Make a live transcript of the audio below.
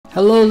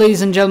Hello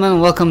ladies and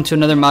gentlemen, welcome to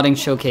another modding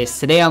showcase.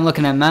 Today I'm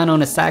looking at Mann,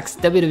 Ohne,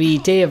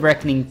 WWE Day of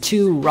Reckoning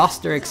 2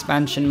 roster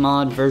expansion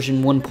mod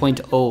version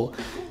 1.0.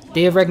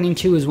 Day of Reckoning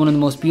 2 is one of the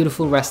most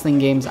beautiful wrestling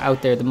games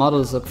out there. The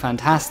models look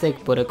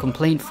fantastic, but a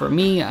complaint for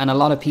me and a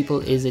lot of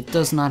people is it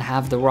does not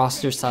have the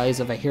roster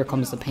size of a Here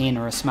Comes the Pain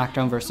or a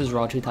SmackDown vs.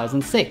 Raw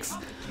 2006.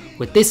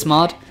 With this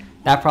mod,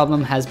 that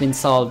problem has been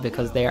solved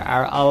because there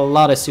are a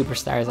lot of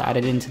superstars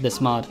added into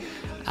this mod.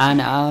 And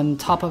on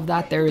top of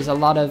that, there is a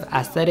lot of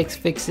aesthetics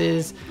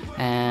fixes,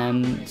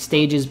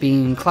 stages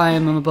being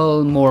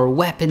climbable, more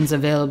weapons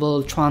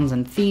available, Trons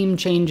and theme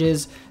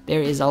changes.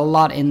 There is a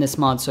lot in this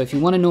mod, so if you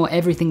want to know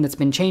everything that's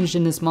been changed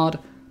in this mod,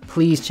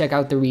 please check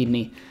out the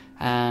readme.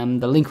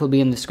 The link will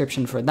be in the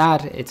description for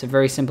that. It's a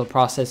very simple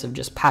process of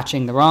just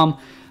patching the ROM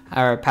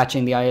or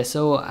patching the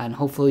ISO, and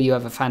hopefully you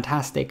have a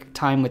fantastic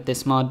time with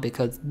this mod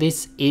because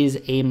this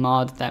is a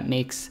mod that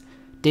makes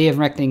Day of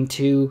Reckoning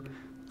 2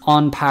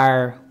 on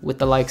par with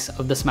the likes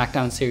of the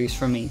SmackDown series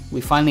for me.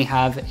 We finally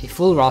have a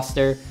full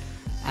roster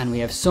and we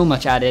have so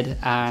much added,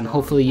 and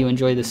hopefully you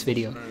enjoy this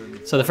video.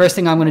 So the first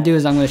thing I'm going to do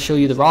is I'm going to show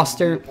you the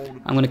roster.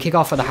 I'm going to kick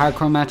off with a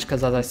hardcore match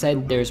because, as I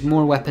said, there's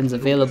more weapons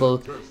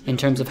available in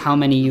terms of how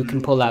many you can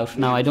pull out.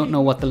 Now I don't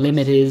know what the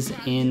limit is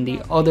in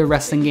the other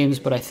wrestling games,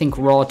 but I think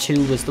Raw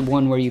 2 was the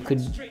one where you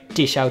could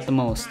dish out the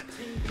most.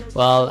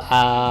 Well,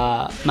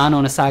 Mann,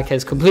 Ohne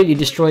has completely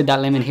destroyed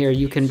that limit here.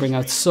 You can bring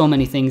out so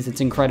many things,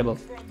 it's incredible.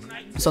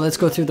 So let's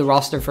go through the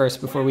roster first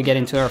before we get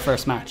into our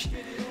first match.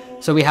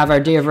 So we have our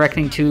Day of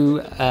Reckoning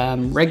 2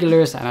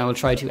 regulars, and I will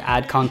try to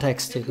add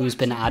context to who's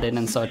been added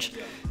and such.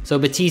 So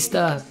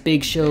Batista,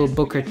 Big Show,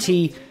 Booker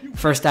T.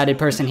 First added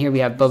person here we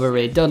have Bubba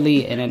Ray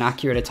Dudley in an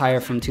accurate attire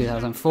from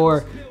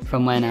 2004,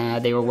 from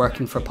when they were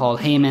working for Paul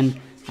Heyman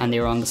and they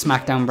were on the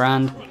SmackDown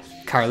brand.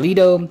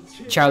 Carlito,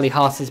 Charlie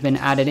Haas has been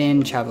added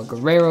in, Chavo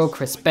Guerrero,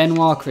 Chris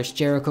Benoit, Chris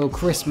Jericho,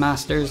 Chris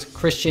Masters,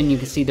 Christian, you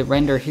can see the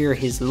render here,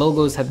 his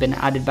logos have been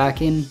added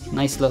back in,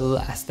 nice little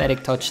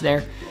aesthetic touch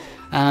there.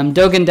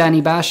 Doug and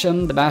Danny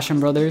Basham, the Basham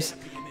brothers,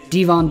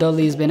 Devon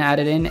Dudley has been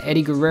added in,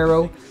 Eddie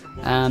Guerrero,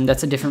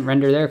 that's a different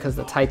render there because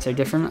the tights are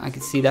different, I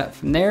can see that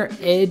from there.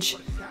 Edge,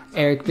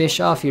 Eric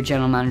Bischoff, your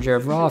general manager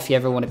of Raw, if you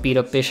ever want to beat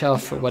up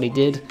Bischoff for what he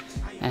did.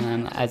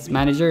 As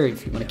manager,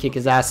 if you want to kick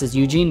his ass as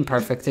Eugene,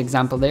 perfect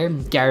example there.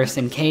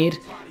 Garrison Cade,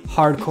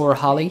 Hardcore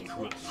Holly,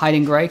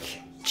 Heidenreich,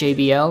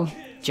 JBL,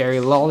 Jerry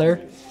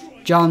Lawler,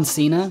 John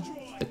Cena,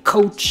 The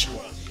Coach,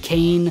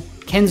 Kane,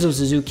 Kenzo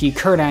Suzuki,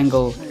 Kurt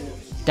Angle,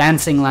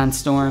 Dancing Lance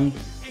Storm,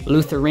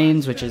 Luther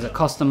Reigns, which is a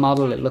custom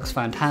model, it looks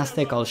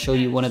fantastic. I'll show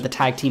you one of the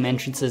tag team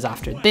entrances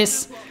after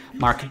this.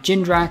 Mark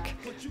Jindrak,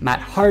 Matt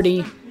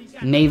Hardy,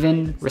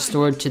 Maven,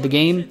 restored to the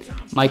game,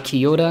 Mike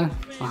Chioda,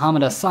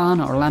 Muhammad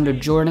Hassan, Orlando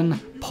Jordan,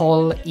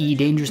 Paul E.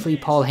 Dangerously,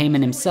 Paul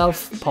Heyman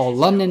himself, Paul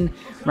London,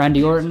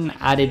 Randy Orton,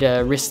 added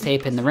a wrist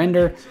tape in the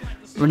render,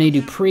 Rene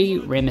Dupree,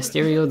 Rey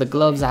Mysterio, the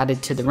gloves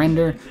added to the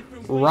render,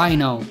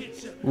 Rhino,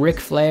 Ric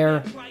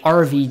Flair,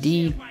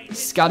 RVD,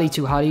 Scotty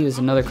 2 Hotty is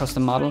another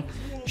custom model,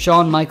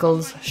 Shawn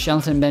Michaels,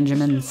 Shelton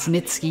Benjamin,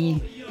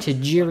 Snitsky,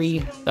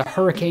 Tajiri, The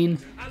Hurricane,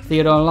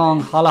 Theodore Long,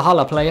 Holla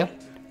Holla Playa,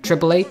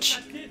 Triple H,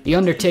 The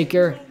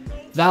Undertaker,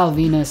 Val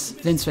Venus,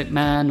 Vince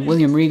McMahon,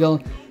 William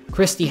Regal,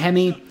 Christy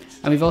Hemme,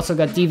 and we've also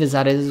got divas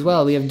added as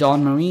well. We have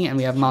Dawn Marie and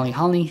we have Molly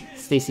Holly,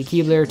 Stacy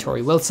Keibler,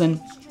 Tori Wilson,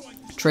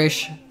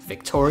 Trish,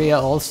 Victoria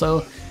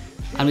also,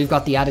 and we've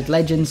got the added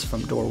legends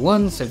from Door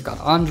 1, so we've got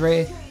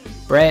Andre,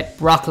 Brett,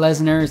 Brock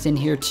Lesnar is in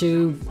here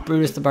too,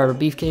 Brutus the Barber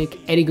Beefcake,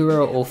 Eddie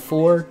Guerrero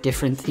 04,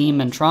 different theme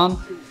and Tron,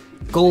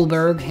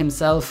 Goldberg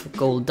himself,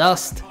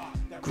 Goldust,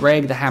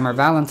 Greg the Hammer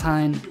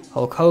Valentine,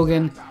 Hulk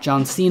Hogan,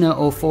 John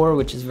Cena 04,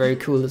 which is very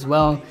cool as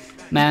well,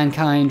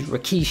 Mankind,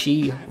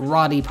 Rikishi,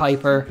 Roddy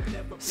Piper,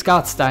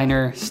 Scott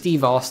Steiner,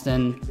 Steve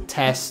Austin,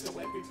 Test,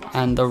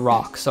 and The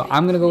Rock. So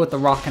I'm going to go with The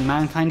Rock and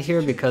Mankind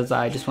here because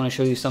I just want to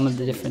show you some of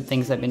the different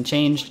things that have been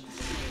changed.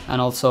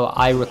 And also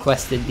I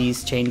requested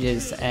these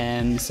changes,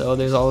 and so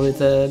there's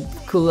always a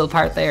cool little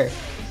part there.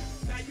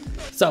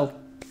 So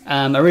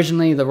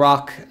originally The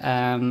Rock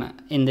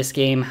in this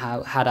game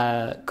had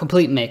a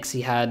complete mix.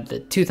 He had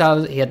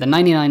the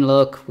 99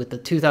 look with the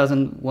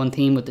 2001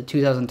 theme with the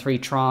 2003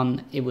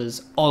 Tron. It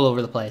was all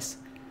over the place.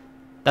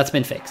 That's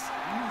been fixed.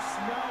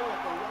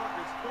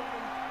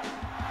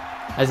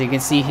 As you can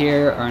see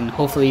here, and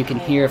hopefully you can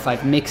hear if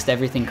I've mixed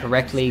everything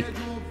correctly,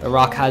 The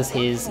Rock has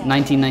his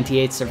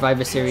 1998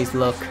 Survivor Series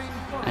look,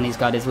 and he's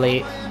got his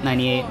late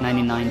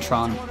 98-99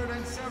 Tron,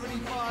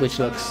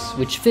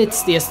 which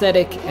fits the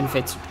aesthetic and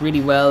fits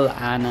really well.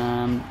 And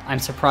I'm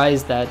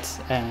surprised that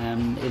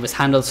it was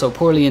handled so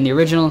poorly in the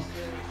original,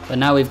 but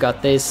now we've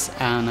got this,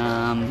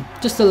 and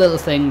just a little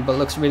thing, but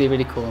looks really,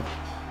 really cool,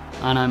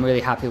 and I'm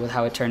really happy with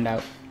how it turned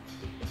out.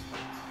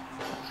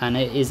 And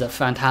it is a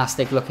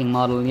fantastic looking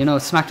model. You know,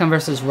 SmackDown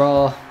vs.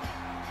 Raw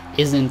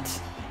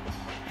isn't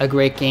a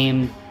great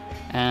game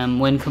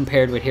when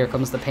compared with Here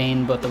Comes the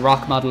Pain, but the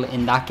Rock model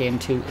in that game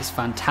too is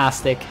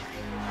fantastic.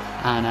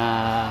 And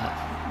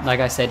like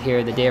I said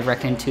here, the Day of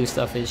Reckoning 2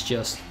 stuff is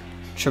just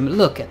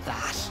look at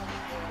that.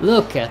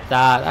 Look at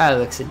that. That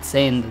looks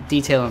insane. The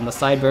detail on the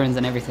sideburns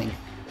and everything.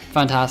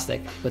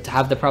 fantastic. But to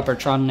have the proper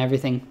Tron and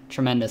everything,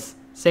 tremendous.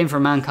 Same for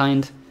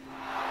Mankind.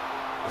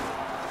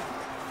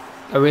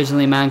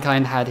 Originally,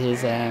 Mankind had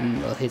his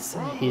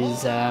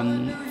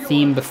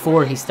theme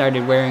before he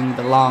started wearing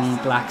the long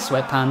black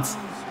sweatpants.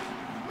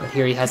 But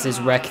here he has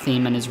his Wreck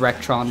theme and his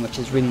Wreck-Tron, which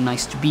is really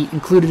nice to be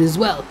included as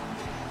well.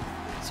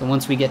 So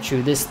once we get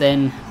through this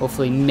then,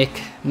 hopefully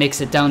Mick makes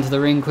it down to the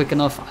ring quick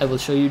enough, I will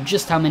show you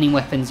just how many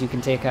weapons you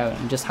can take out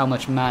and just how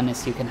much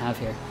madness you can have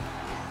here.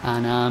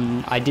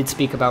 And I did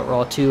speak about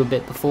Raw 2 a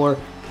bit before,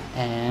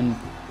 and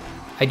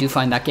I do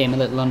find that game a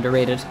little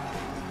underrated.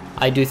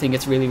 I do think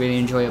it's really, really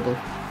enjoyable.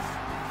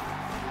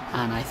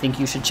 And I think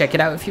you should check it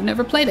out if you've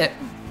never played it.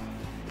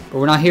 But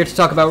we're not here to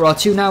talk about Raw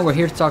 2 now, we're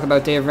here to talk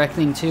about Day of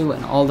Reckoning 2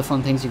 and all the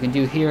fun things you can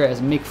do here as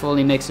Mick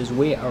Foley makes his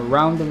way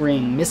around the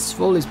ring. Miss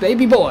Foley's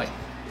baby boy!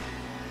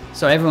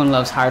 So everyone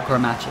loves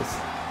hardcore matches.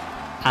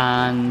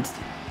 And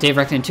Day of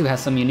Reckoning 2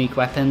 has some unique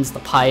weapons, the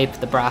pipe,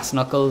 the brass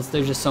knuckles,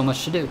 there's just so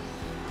much to do.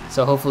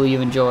 So hopefully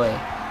you enjoy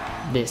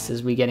this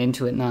as we get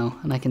into it now.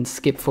 And I can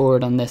skip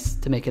forward on this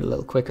to make it a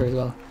little quicker as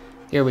well.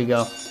 Here we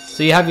go.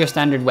 So you have your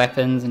standard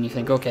weapons and you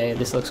think, okay,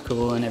 this looks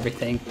cool and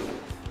everything.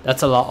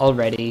 That's a lot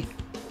already.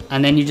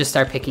 And then you just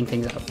start picking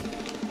things up.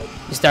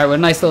 You start with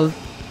a nice little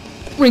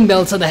ring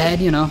bell to the head,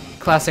 you know,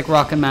 classic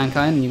Rock and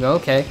Mankind, and you go,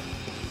 okay.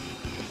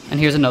 And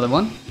here's another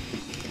one.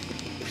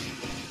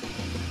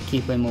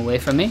 Keep him away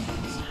from me.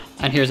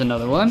 And here's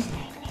another one.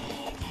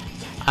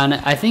 And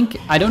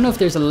I don't know if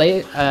there's a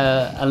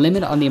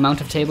limit on the amount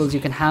of tables you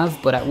can have,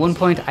 but at one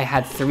point I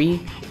had 3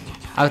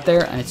 out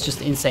there, and it's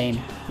just insane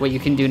what you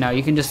can do now.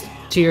 You can just,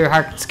 to your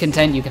heart's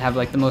content, you can have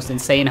like the most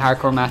insane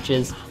hardcore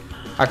matches.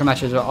 Hardcore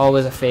matches are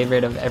always a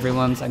favorite of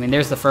everyone's. I mean,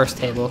 there's the first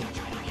table.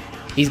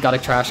 He's got a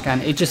trash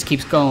can. It just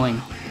keeps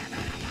going.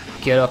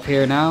 Get up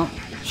here now.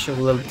 Show a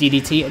little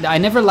DDT. I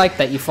never liked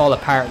that you fall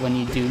apart when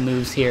you do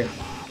moves here.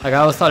 Like, I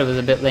always thought it was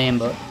a bit lame,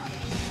 but...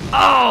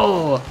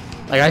 Oh!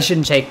 Like, I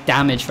shouldn't take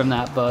damage from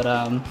that, but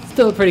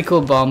still a pretty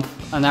cool bump.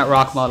 And that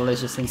Rock model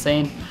is just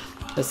insane.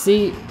 Let's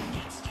see.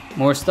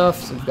 More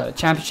stuff. So we've got a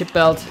championship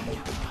belt.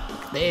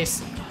 Look at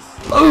this.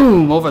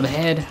 Boom! Over the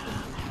head.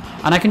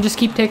 And I can just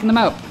keep taking them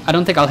out. I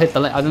don't think I'll hit the.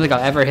 I don't think I'll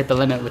ever hit the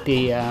limit with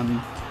the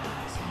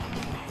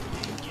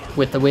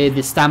way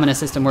the stamina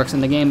system works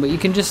in the game. But you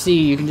can just see,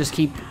 you can just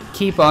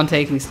keep on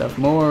taking stuff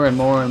more and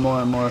more and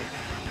more and more,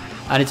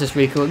 and it's just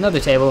really cool.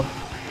 Another table.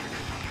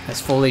 As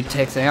Foley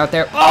takes it out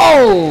there.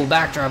 Oh!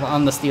 Backdrop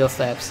on the steel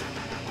steps.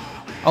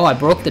 Oh, I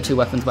broke the 2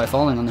 weapons by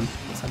falling on them.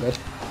 That's not good.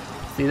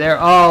 See there?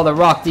 Oh, the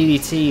Rock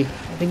DDT.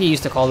 I think he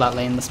used to call that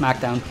lane the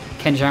Smackdown.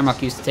 Ken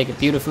Shamrock used to take it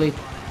beautifully.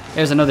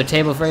 There's another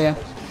table for you.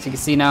 So you can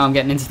see now I'm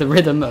getting into the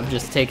rhythm of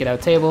just taking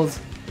out tables.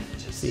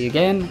 See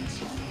again.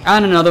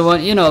 And another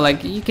one. You know,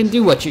 like, you can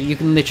do what you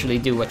can literally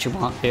do what you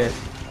want here.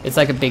 It's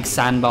like a big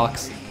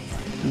sandbox.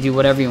 You can do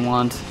whatever you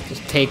want.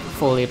 Just take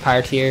Foley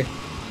apart here.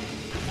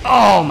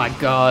 Oh my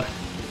god.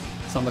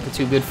 It's not looking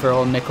too good for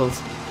old Nichols.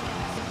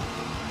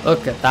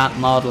 Look at that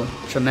model.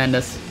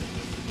 Tremendous.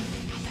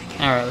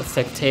 Alright, let's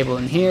take a table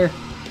in here.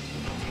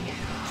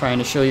 Trying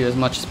to show you as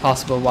much as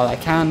possible while I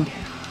can.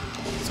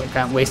 So I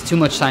can't waste too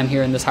much time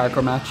here in this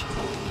hardcore match.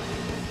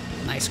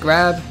 Nice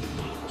grab.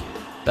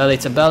 Belly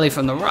to belly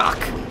from the Rock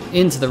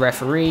into the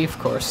referee. Of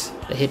course,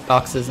 the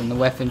hitboxes and the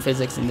weapon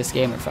physics in this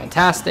game are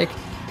fantastic.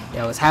 They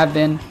always have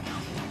been.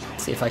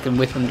 Let's see if I can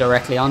whip him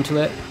directly onto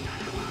it.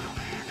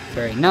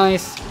 Very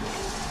nice.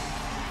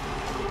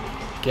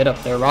 Get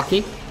up there,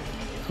 Rocky.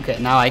 Okay,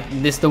 now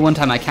this is the one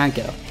time I can't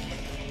get up.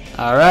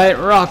 Alright,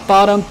 Rock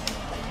bottom.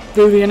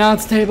 Through the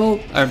announce table.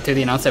 Or through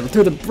the announce table.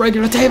 Through the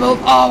regular table.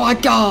 Oh my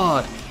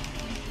god.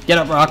 Get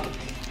up, Rock.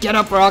 Get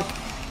up, Rock.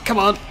 Come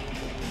on.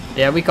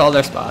 Yeah, we called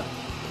our spot.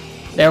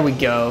 There we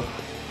go.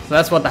 So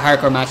that's what the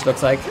hardcore match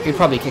looks like. He'd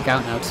probably kick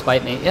out now to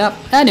spite me. Yep,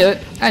 I knew it.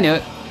 I knew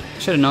it.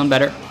 Should have known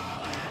better.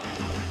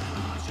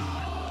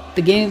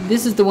 The game,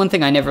 this is the one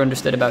thing I never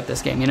understood about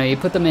this game. You know, you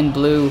put them in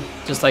blue,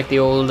 just like the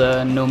old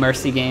No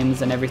Mercy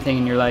games and everything,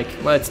 and you're like,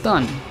 well, it's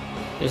done.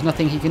 There's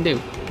nothing he can do.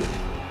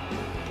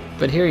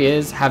 But here he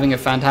is, having a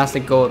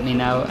fantastic go at me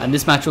now, and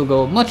this match will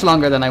go much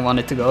longer than I want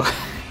it to go.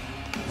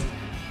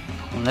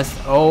 Unless,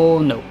 oh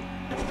no.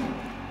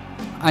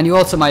 And you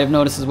also might have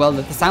noticed as well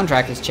that the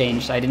soundtrack has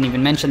changed. I didn't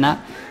even mention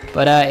that.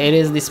 But it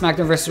is the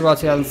SmackDown vs. Raw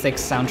 2006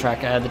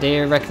 soundtrack. The Day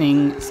of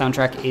Reckoning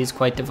soundtrack is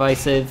quite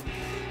divisive.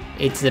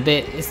 It's a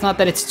bit, it's not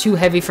that it's too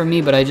heavy for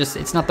me, but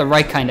it's not the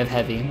right kind of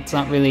heavy. It's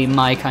not really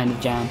my kind of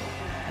jam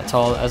at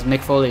all, as Mick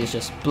Foley is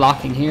just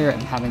blocking here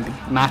and having the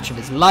match of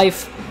his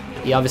life.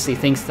 He obviously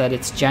thinks that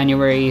it's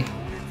January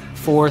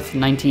 4th,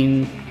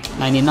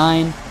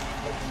 1999.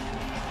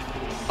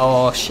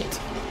 Oh shit.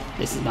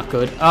 This is not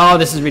good. Oh,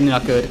 this is really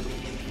not good.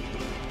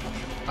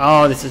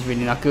 Oh, this is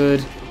really not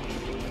good.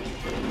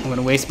 I'm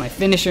gonna waste my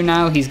finisher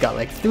now. He's got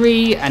like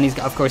 3, and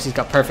of course he's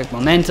got perfect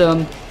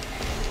momentum.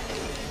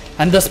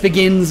 And thus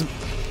begins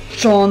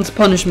Sean's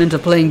punishment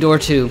of playing Door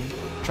 2.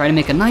 Try to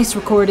make a nice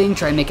recording,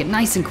 try to make it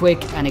nice and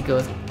quick, and it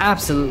goes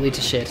absolutely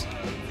to shit.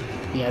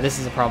 Yeah, this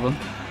is a problem.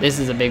 This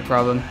is a big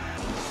problem.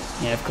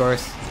 Yeah, of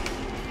course.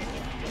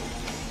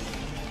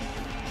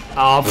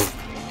 Oh,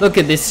 Look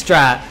at this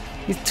strat.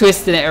 He's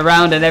twisting it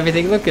around and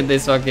everything. Look at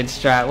this fucking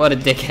strat. What a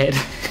dickhead.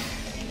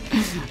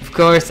 Of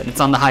course, and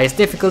it's on the highest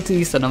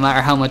difficulty, so no matter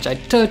how much I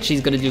touch,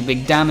 he's gonna do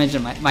big damage,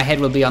 and my head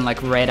will be on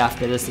like red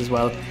after this as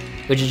well,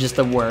 which is just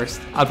the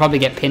worst. I'll probably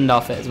get pinned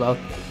off it as well.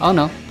 Oh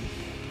no.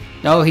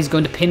 No, he's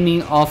going to pin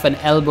me off an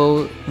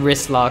elbow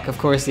wrist lock. Of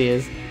course he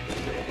is.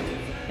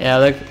 Yeah,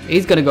 look,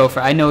 he's gonna go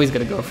for it. I know he's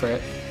gonna go for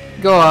it.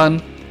 Go on.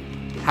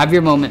 Have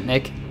your moment,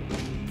 Nick.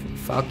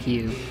 Fuck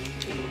you.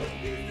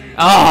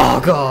 Oh,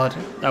 God.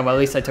 Oh, well, at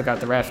least I took out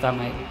the ref. That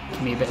might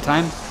give me a bit of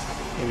time.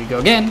 Here we go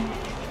again.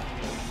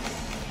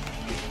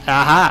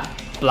 Aha.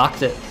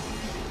 Blocked it.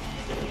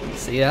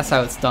 See, that's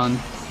how it's done.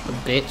 A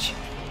bitch.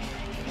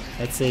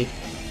 Let's see.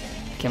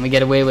 Can we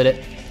get away with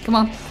it? Come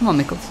on. Come on,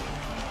 Mickles.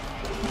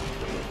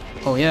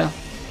 Oh, yeah.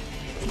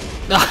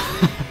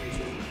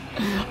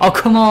 Oh,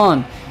 come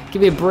on.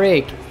 Give me a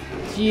break.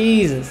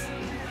 Jesus.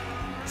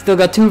 Still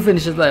got 2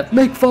 finishes left.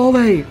 Make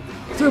Foley.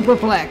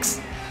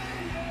 Superplex.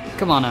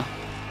 Come on now.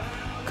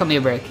 Cut me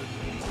a break.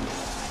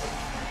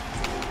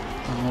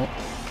 Oh.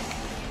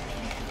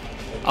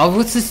 Oh,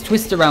 what's this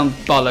twist around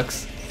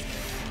bollocks?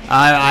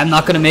 I'm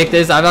not gonna make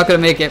this. I'm not gonna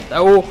make it.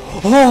 Oh,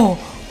 oh,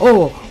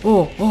 oh,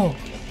 oh, oh.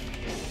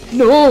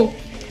 No.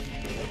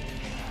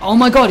 Oh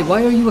my God,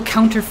 why are you a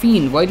counter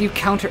fiend? Why do you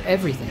counter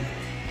everything?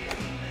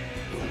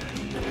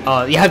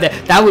 Oh, yeah,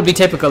 that would be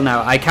typical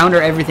now. I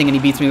counter everything and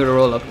he beats me with a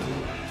roll-up.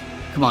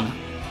 Come on now.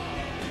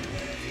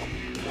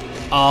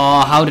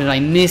 Oh, how did I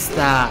miss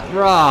that?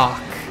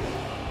 Rock.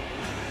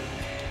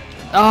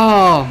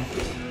 Oh.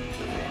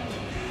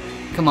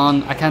 Come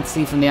on, I can't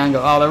see from the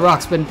angle. Oh, the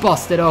Rock's been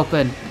busted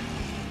open.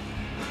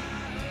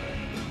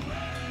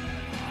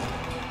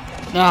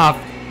 Ah,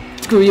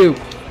 screw you.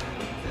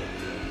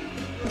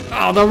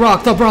 Oh, the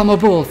Rock, the Brahma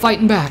Bull,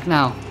 fighting back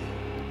now.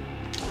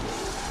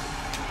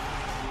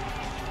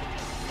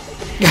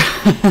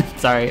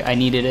 Sorry, I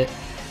needed it.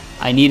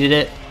 I needed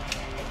it.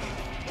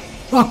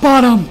 Rock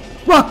bottom!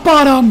 Rock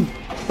bottom!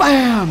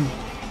 Bam!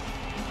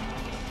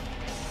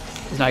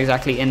 It's not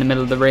exactly in the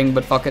middle of the ring,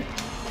 but fuck it.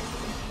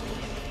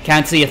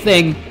 Can't see a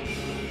thing.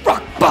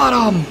 Rock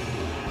bottom!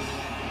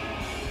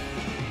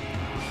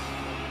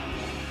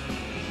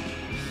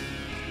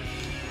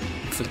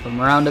 Flip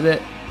him around a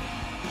bit.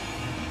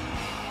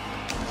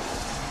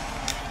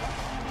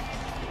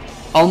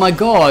 Oh my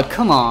God,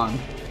 come on.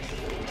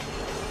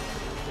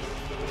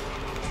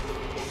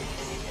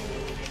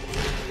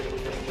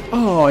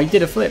 Oh, he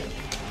did a flip.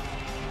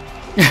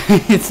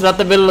 It's not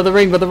the middle of the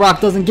ring, but the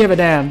Rock doesn't give a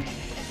damn.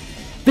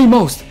 The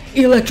most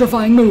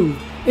electrifying move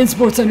in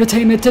sports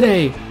entertainment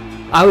today.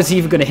 I was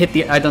even gonna hit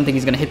the. I don't think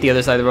he's gonna hit the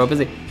other side of the rope, is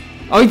he?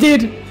 Oh, he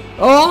did.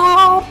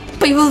 Oh,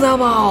 people's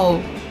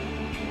elbow.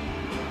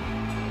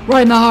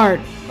 Right in the heart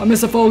of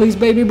Mr. Foley's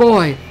baby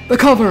boy. The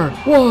cover.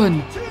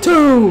 1,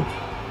 2.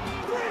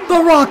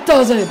 The Rock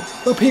does it.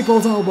 The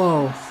people's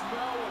elbow.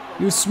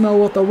 You smell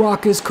what the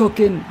Rock is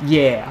cooking?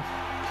 Yeah.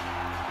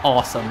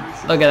 Awesome.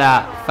 Look at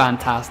that.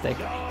 Fantastic.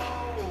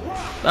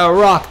 The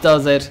Rock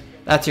does it.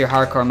 That's your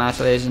hardcore match,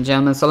 ladies and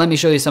gentlemen. So let me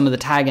show you some of the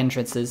tag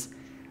entrances.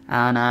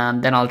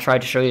 And then I'll try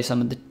to show you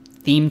some of the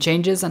theme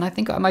changes. And I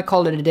think I might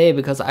call it a day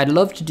because I'd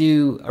love to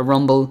do a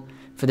Rumble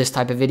for this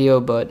type of video.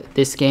 But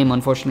this game,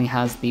 unfortunately,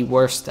 has the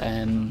worst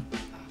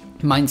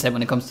mindset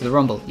when it comes to the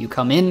Rumble. You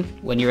come in,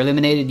 when you're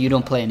eliminated, you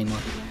don't play anymore.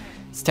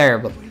 It's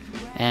terrible.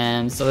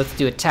 So let's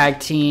do a tag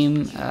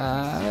team. Ooh,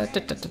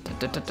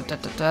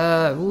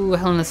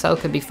 Hell in a Cell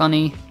could be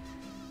funny.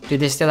 Do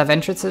they still have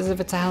entrances if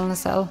it's a Hell in a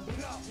Cell?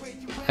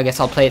 I guess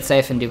I'll play it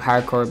safe and do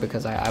hardcore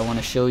because I want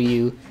to show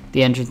you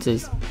the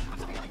entrances.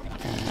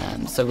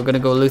 So we're going to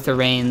go Luther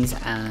Reigns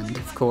and,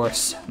 of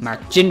course,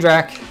 Mark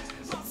Jindrak.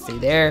 Let's see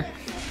there.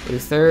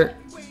 Luther.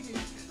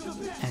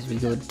 As we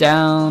go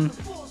down,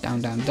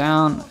 down, down,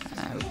 down.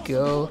 There we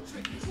go.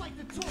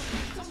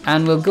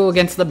 And we'll go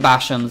against the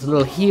Bashams. A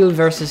little heel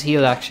versus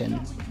heel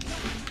action.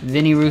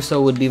 Vinny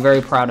Russo would be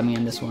very proud of me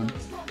in this one.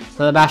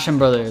 So the Basham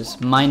brothers,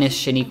 minus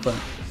Shaniqua.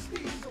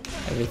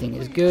 Everything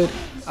is good.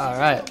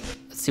 Alright,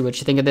 let's see what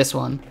you think of this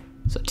one.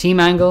 So Team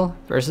Angle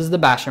versus the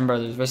Basham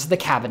brothers versus the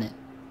Cabinet.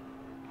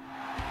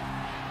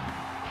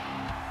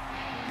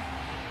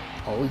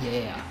 Oh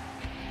yeah.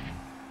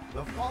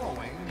 The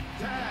following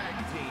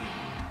tag team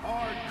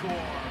hardcore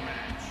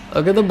match.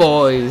 Look at the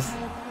boys.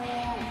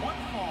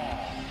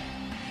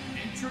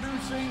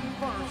 Introducing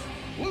first,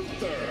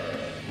 Luther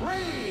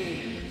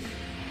Reigns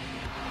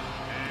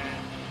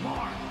and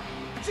Mark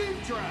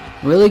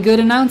Jindrak. Really good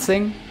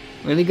announcing.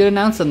 Really good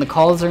announcing. The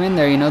calls are in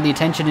there, you know, the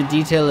attention to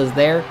detail is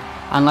there.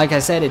 And like I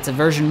said, it's a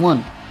version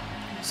 1.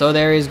 So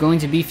there is going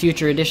to be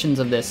future editions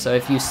of this. So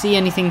if you see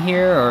anything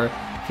here or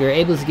if you're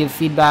able to give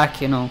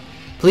feedback, you know,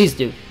 please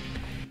do.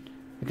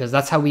 Because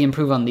that's how we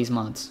improve on these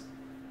mods.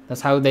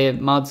 That's how the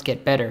mods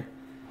get better.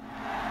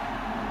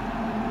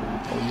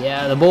 Oh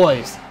yeah, the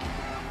boys.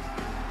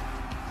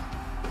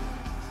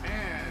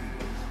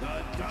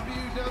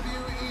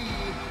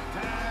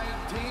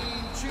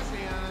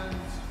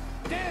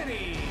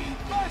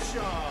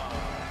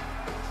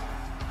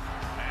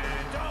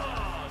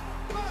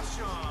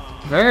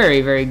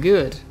 Very, very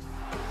good.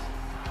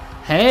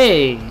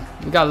 Hey,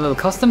 we got a little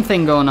custom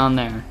thing going on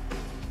there.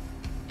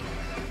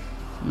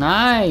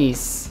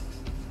 Nice.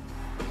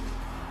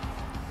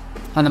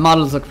 And the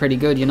models look pretty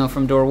good, you know,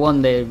 from door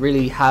one. They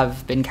really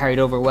have been carried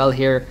over well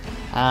here.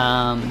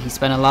 He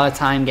spent a lot of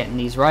time getting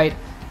these right,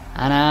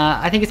 and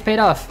I think it's paid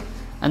off.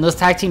 And those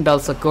tag team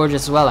belts look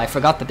gorgeous as well. I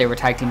forgot that they were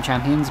tag team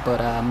champions,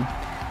 but a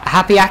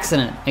happy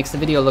accident makes the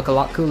video look a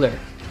lot cooler.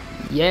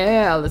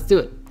 Yeah, let's do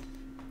it.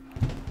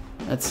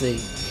 Let's see.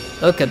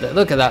 Look at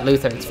that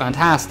Luther. It's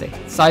fantastic.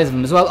 The size of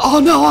him as well. Oh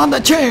no, on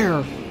the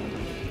chair!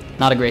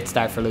 Not a great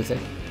start for Luther.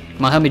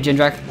 Come on, help me,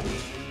 Jindrak.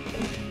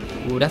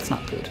 Ooh, that's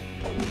not good.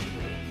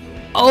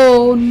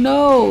 Oh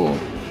no!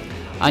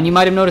 And you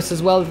might have noticed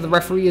as well that the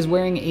referee is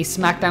wearing a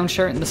SmackDown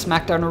shirt in the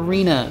SmackDown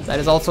arena. That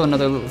is also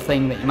another little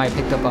thing that you might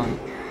have picked up on.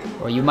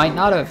 Or you might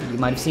not have. You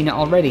might have seen it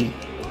already.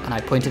 And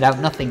I pointed out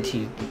nothing to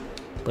you.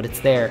 But it's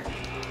there.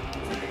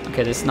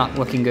 Okay, this is not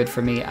looking good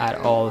for me at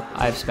all.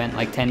 I've spent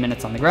like 10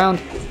 minutes on the ground.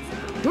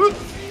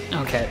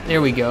 Okay,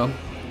 there we go.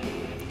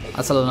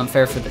 That's a little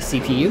unfair for the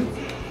CPU.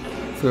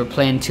 If we were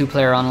playing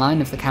 2-player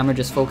online, if the camera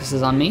just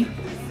focuses on me.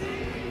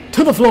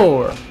 To the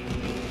floor!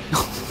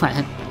 Oh,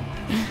 man.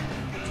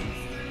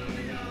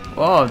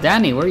 Whoa,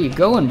 Danny, where are you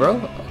going,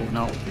 bro? Oh,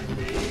 no.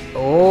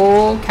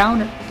 Oh,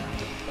 counter.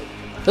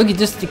 Look, you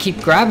just keep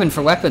grabbing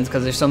for weapons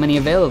because there's so many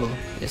available.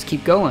 Just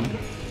keep going.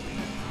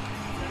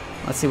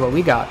 Let's see what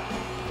we got.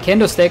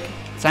 Kendo stick.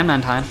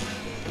 Sandman time.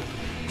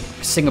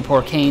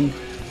 Singapore cane.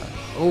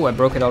 Oh, I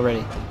broke it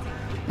already.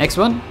 Next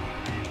one.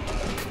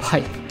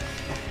 Pipe.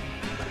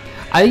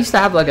 I used to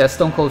have like a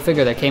Stone Cold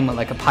figure that came with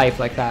like a pipe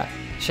like that.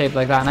 Shaped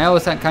like that. And I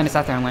always kind of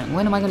sat there and went,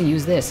 when am I going to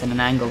use this in an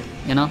angle?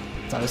 You know?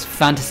 So I was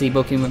fantasy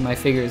booking with my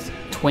figures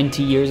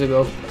 20 years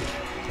ago.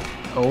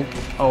 Oh.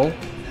 Oh.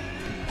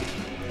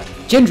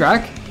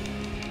 Jindrak.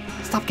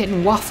 Stop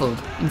getting waffled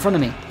in front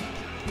of me.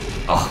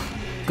 Oh.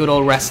 Good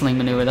old wrestling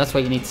maneuver. That's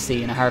what you need to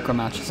see in a hardcore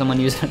match. Someone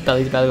using a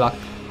belly to belly lock.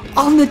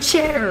 On the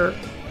chair!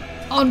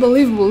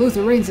 Unbelievable.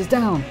 Luther Reigns is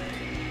down.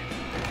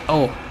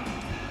 Oh.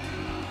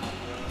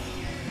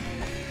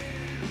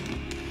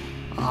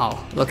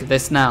 Oh, look at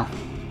this now.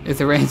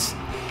 Luther Reigns.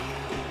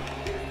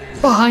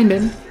 Behind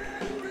him.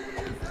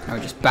 Oh, we're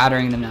just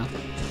battering them now.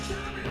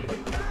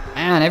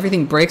 And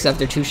everything breaks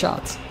after 2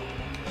 shots.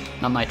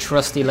 Not my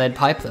trusty lead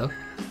pipe though.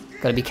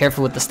 Gotta be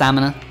careful with the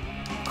stamina.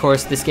 Of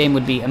course, this game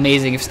would be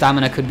amazing if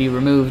stamina could be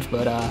removed,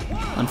 but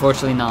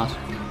unfortunately not.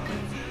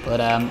 But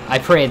I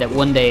pray that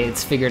one day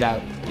it's figured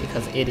out,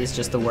 because it is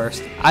just the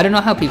worst. I don't know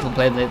how people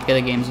play the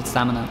other games with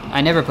stamina.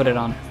 I never put it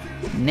on.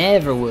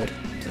 Never would.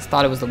 Just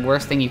thought it was the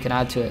worst thing you can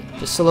add to it.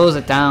 Just slows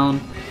it down.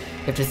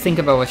 You have to think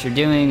about what you're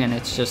doing, and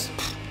it's just...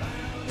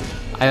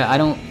 I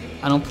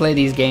don't play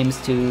these games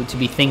to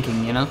be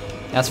thinking, you know?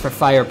 That's for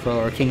Fire Pro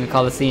or King of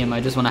Colosseum. I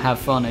just want to have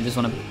fun. I just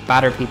want to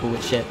batter people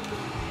with shit.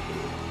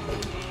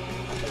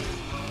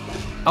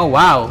 Oh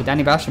wow,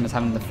 Danny Basham is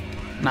having the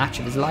match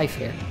of his life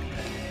here.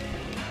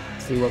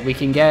 See what we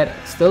can get.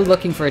 Still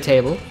looking for a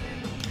table.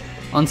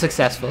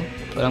 Unsuccessful.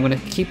 But I'm going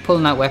to keep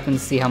pulling out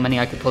weapons, see how many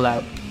I can pull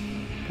out.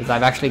 Because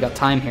I've actually got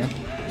time here.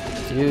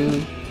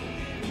 2,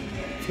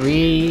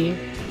 3,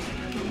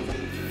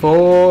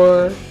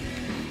 4,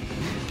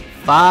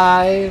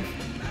 5,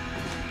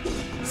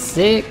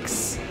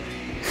 6,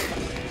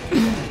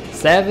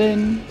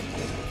 7.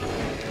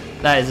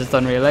 That is just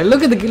unreal. Like,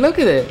 look at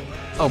it.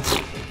 Oh,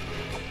 pfft.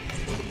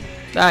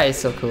 That is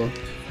so cool.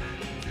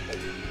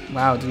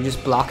 Wow, do you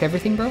just block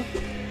everything, bro?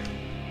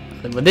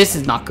 Well, this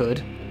is not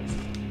good.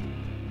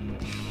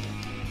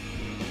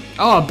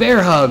 Oh, a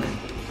bear hug.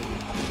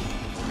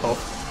 Oh.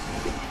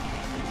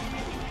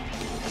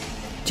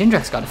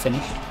 Jindrak's got to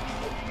finish.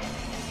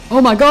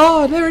 Oh my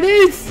god, there it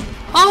is!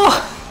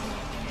 Oh!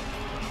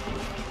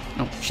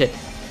 Oh, shit.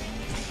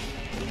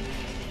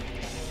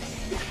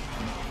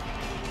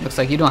 Looks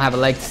like you don't have a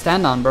leg to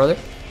stand on, brother.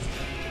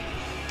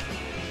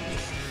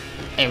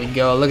 There we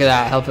go, look at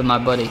that, helping my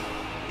buddy.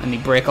 Let me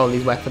break all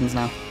these weapons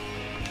now.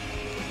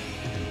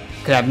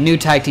 Could have new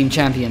tag team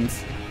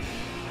champions.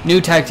 New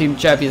tag team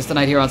champions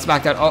tonight here on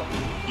SmackDown. Oh,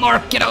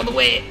 Mark, get out of the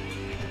way!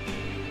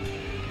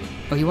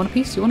 Oh, you want a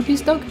piece? You want a piece,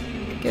 Doug?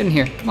 Get in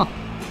here, come on.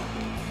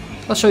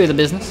 I'll show you the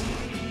business.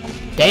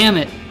 Damn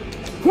it!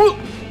 Whoop!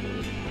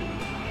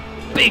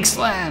 Big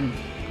slam!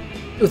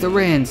 Luther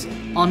Reigns,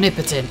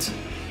 omnipotent.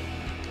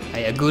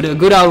 Hey, a good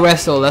old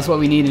wrestle, that's what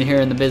we need in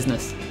here in the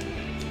business.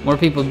 More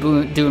people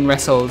doing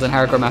wrestles and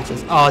hardcore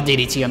matches. Oh,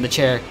 DDT on the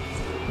chair.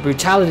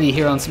 Brutality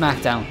here on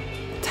SmackDown.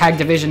 Tag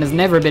division has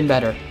never been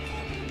better.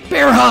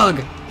 Bear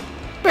hug!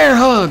 Bear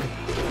hug!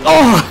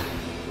 Oh!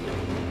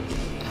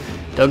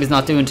 Doug is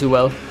not doing too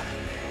well.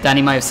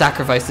 Danny might have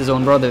sacrificed his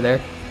own brother there.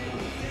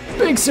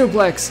 Big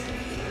suplex!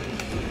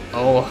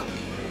 Oh.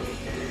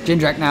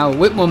 Jindrak now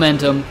with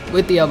momentum,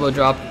 with the elbow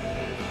drop.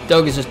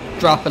 Doug is just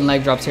dropping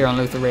leg drops here on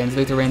Luther Reigns.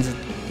 Luther Reigns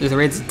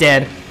is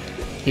dead.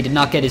 He did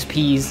not get his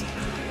peas.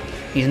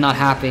 He's not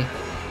happy.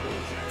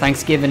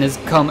 Thanksgiving has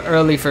come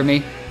early for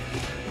me.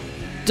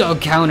 Doug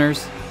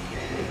counters.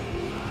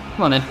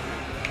 Come on in.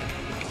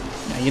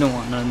 No, you don't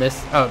want none of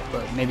this. Oh,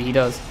 but maybe he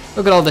does.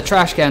 Look at all the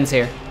trash cans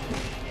here.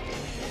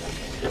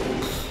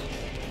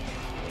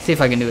 See if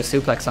I can do a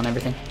suplex on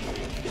everything.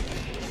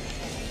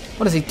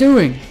 What is he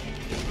doing?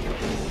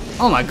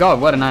 Oh my god,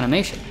 what an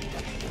animation.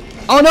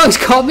 Oh no, he's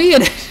caught me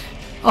in it.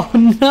 Oh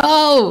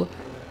no.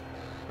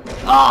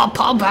 Oh,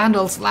 pump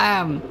handle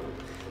slam.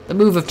 The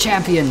move of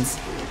champions.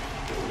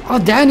 Oh,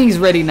 Danny's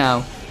ready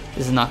now.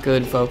 This is not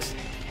good, folks.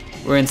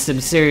 We're in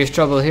some serious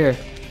trouble here.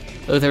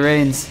 Luther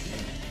Reigns.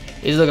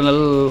 He's looking a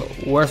little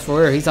worse for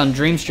wear. He's on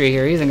Dream Street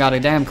here. He hasn't got a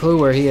damn clue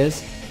where he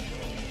is.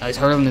 Oh, he's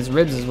hurling his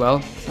ribs as well.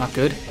 It's not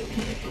good.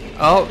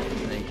 Oh,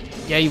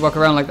 yeah, you walk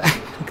around like that.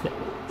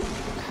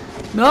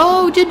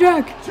 No,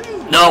 Jindrak.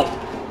 No.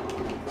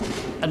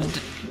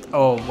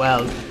 Oh,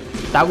 well.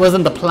 That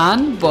wasn't the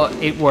plan, but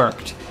it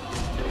worked.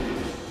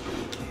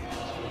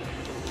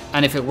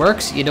 And if it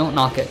works, you don't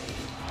knock it.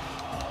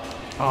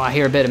 Oh, I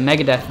hear a bit of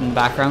Megadeth in the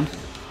background.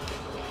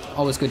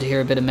 Always good to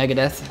hear a bit of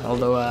Megadeth,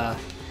 although I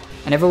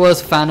never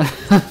was a fan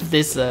of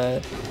this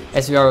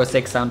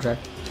SVR06 soundtrack.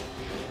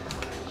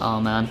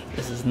 Oh man,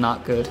 this is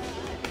not good.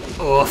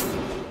 Oof.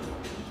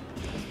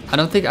 I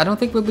don't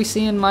think we'll be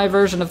seeing my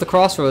version of the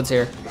Crossroads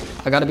here.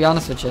 I gotta be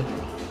honest with you.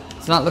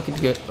 It's not looking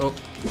good. Oh.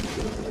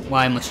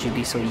 Why must you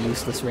be so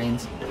useless,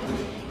 Reigns?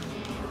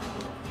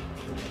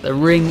 The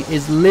ring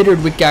is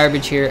littered with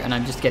garbage here, and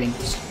I'm just getting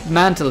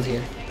dismantled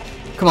here.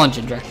 Come on,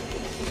 Jindrak.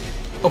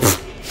 Oh.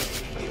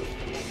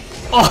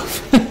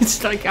 Oh,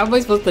 it's like, how am I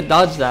supposed to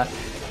dodge that?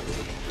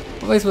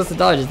 What am I supposed to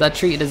dodge? Is that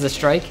treated as a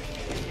strike?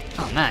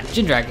 Oh man,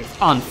 Jindrak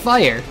is on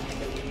fire.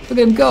 Look at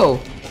him go.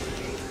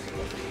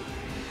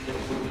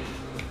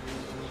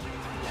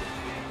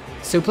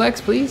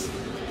 Suplex, please.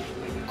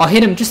 Oh,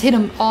 hit him. Just hit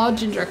him. Oh,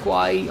 Jindrak,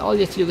 why? All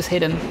you have to do was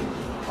hit him.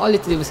 All you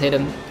have to do was hit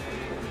him.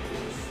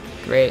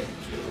 Great.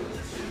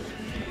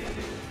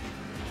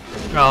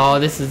 Oh,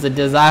 this is a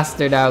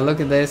disaster now.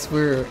 Look at this.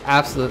 We're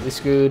absolutely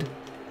screwed.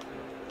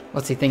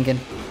 What's he thinking?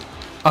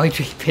 Oh,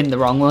 he pinned the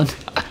wrong one.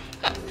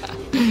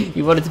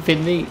 You wanted to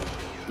pin me.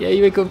 Yeah,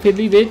 you ain't gonna pin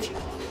me, bitch.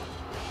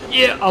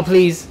 Yeah, oh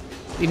please.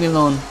 Leave me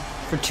alone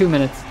for 2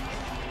 minutes.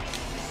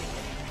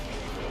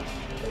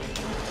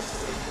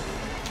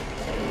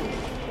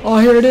 Oh,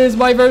 here it is,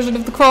 my version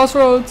of the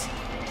Crossroads.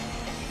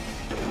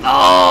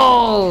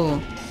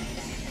 Oh!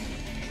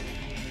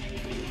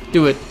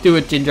 Do it,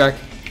 Jindrak.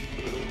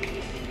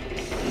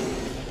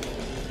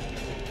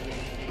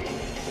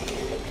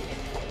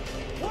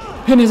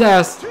 Pin his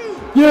ass.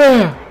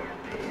 Yeah!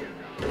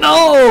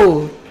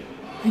 No!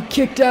 He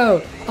kicked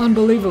out.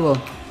 Unbelievable.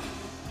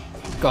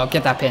 Go,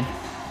 get that pin.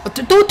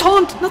 Don't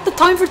taunt! Not the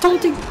time for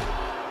taunting.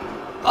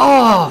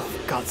 Oh,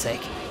 for God's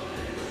sake.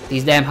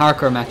 These damn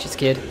hardcore matches,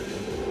 kid.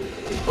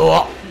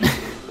 Oh!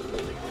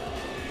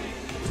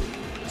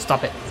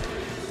 Stop it.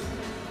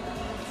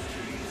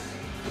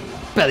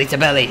 Belly to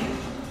belly.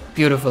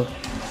 Beautiful.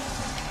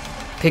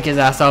 Pick his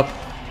ass up.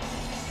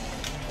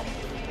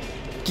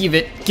 Give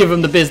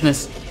him the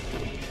business.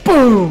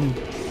 Boom!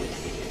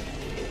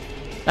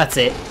 That's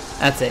it.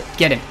 That's it.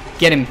 Get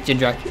him,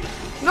 Jindrak.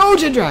 No,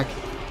 Jindrak!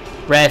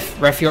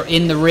 Ref, you're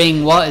in the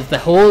ring. What is the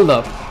hold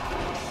up?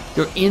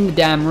 You're in the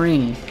damn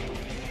ring.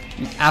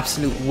 An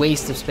absolute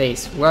waste of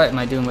space. What am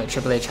I doing with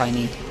Triple H high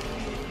knee?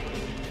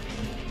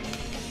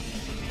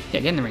 Yeah,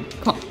 get in the ring.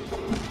 Come on.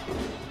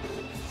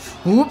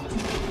 Whoop.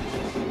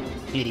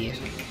 Idiot.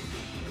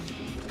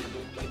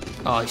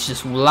 Oh, he's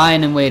just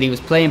lying in wait. He was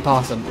playing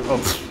possum.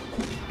 Oh.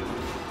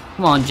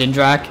 Come on,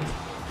 Jindrak.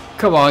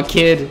 Come on,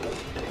 kid.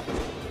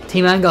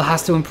 Team Angle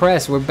has to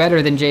impress. We're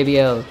better than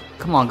JBL.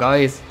 Come on,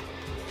 guys.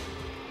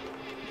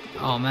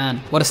 Oh, man.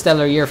 What a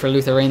stellar year for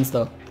Luther Reigns,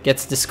 though.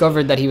 Gets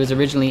discovered that he was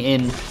originally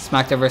in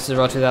SmackDown vs.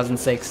 Raw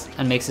 2006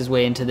 and makes his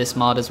way into this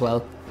mod as well.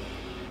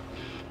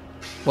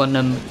 What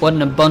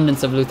an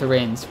abundance of Luther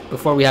Reigns.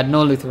 Before we had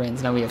no Luther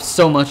Reigns, now we have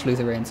so much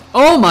Luther Reigns.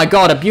 Oh my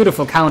god, a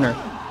beautiful counter.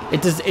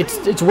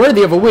 It's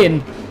worthy of a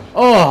win.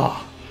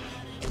 Oh!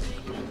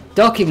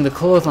 Ducking the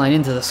clothesline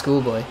into the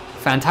schoolboy.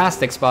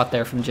 Fantastic spot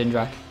there from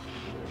Jindrak.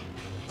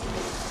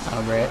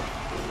 Oh, great.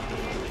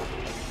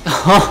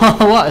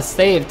 What a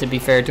save, to be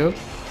fair to him.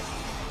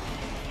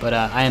 But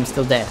I am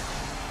still dead.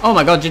 Oh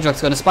my god,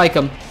 Jindrak's gonna spike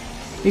him.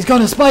 He's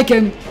gonna spike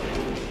him!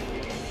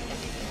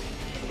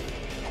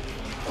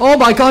 Oh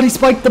my god, he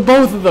spiked the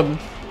both of them!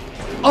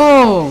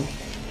 Oh!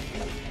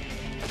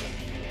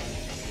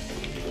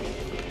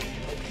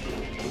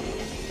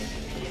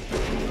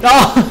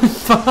 Oh,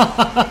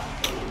 fuck!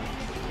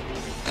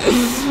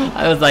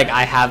 I was like,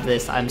 I have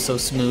this. I'm so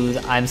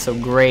smooth. I'm so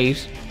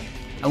great.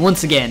 And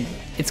once again,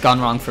 it's gone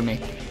wrong for me.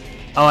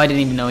 Oh, I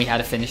didn't even know he had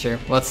a finisher.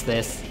 What's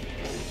this?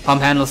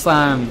 Pump handle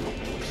slam.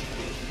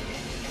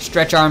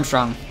 Stretch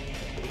Armstrong.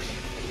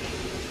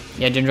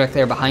 Yeah, Jindrak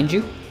there behind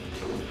you.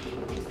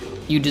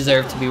 You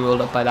deserve to be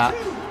rolled up by that.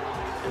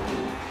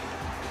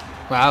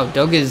 Wow,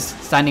 Doug is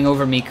standing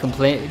over me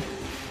completely.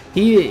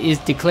 He is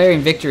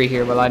declaring victory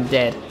here while I'm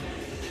dead.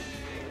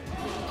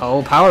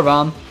 Oh,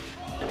 powerbomb.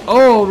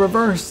 Oh,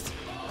 reversed.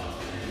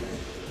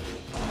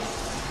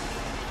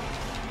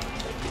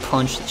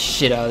 Punch the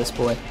shit out of this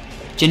boy.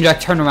 Jindrak,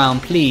 turn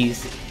around,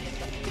 please.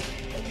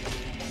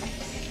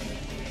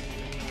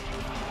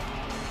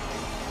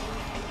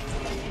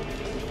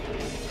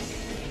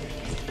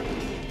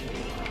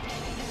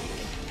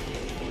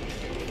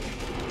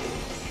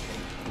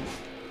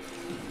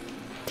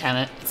 Damn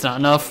it, it's not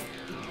enough.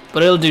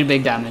 But it'll do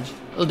big damage.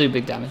 It'll do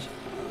big damage.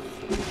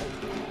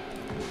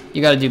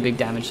 You gotta do big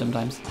damage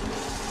sometimes.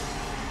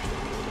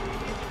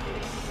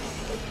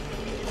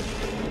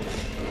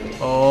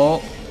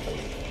 Oh.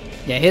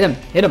 Yeah, hit him.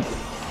 Hit him.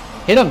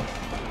 Hit him.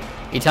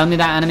 You telling me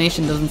that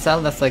animation doesn't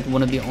sell? That's like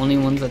one of the only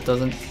ones that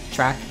doesn't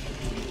track.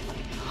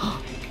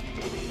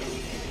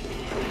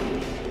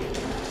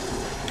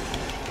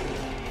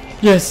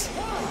 Yes.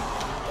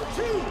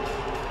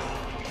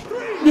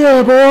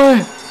 Yeah,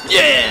 boy.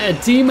 Yeah,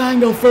 Team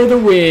Angle for the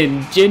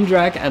win.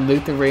 Jindrak and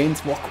Luther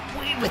Reigns walk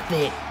away with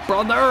it,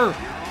 brother.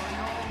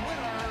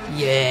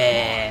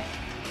 Yeah.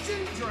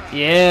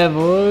 Yeah,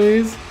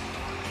 boys.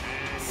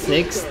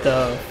 Sick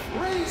stuff.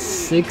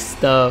 Sick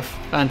stuff.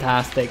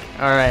 Fantastic.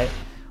 Alright.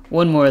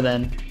 One more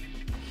then.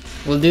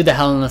 We'll do the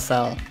Hell in a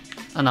Cell.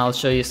 And I'll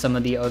show you some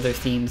of the other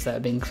themes that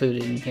have been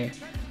included in here.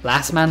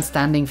 Last Man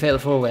Standing Fatal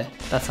 4-Way.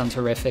 That sounds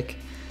horrific.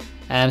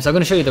 So I'm going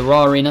to show you the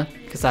Raw Arena,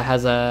 because that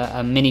has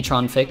a mini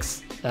Tron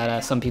fix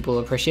that some people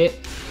appreciate.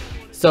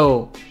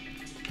 So,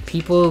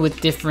 people with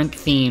different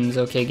themes.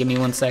 Okay, give me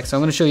one sec. So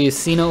I'm going to show you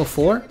Cena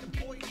 04.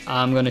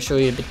 I'm going to show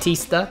you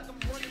Batista.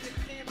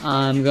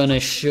 I'm going to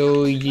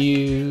show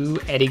you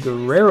Eddie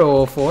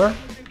Guerrero 04.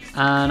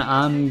 And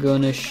I'm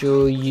going to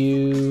show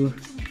you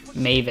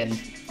Maven.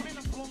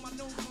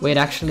 Wait,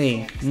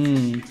 actually,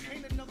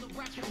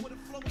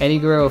 Eddie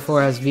Guerrero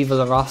 04 has Viva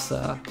La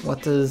Rosa.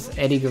 What does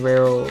Eddie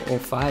Guerrero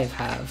 05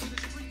 have?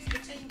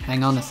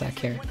 Hang on a sec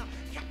here.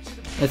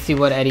 Let's see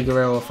what Eddie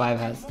Guerrero 05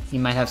 has. He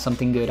might have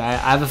something good. I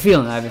have a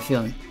feeling. I have a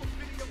feeling.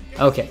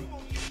 Okay.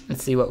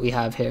 Let's see what we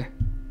have here.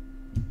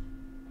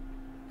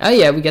 Oh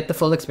yeah, we get the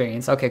full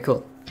experience. Okay,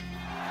 cool.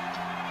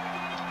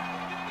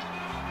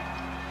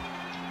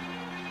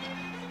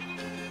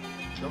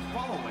 The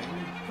following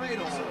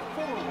fatal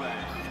four-way.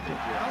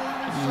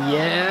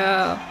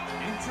 Yeah.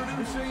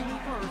 Introducing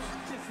first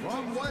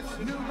from West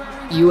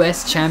Newbury,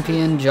 US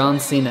champion John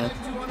Cena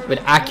with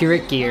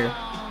accurate gear.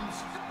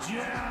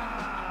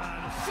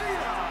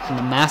 And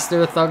the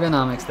master of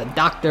thugonomics, the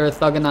doctor of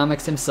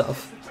thugonomics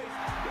himself.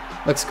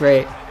 Looks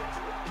great.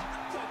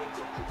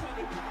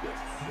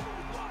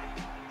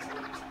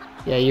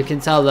 Yeah, you can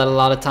tell that a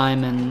lot of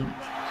time and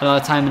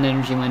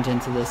energy went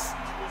into this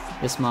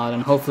mod,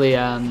 and hopefully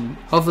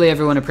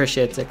everyone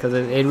appreciates it, because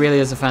it really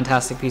is a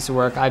fantastic piece of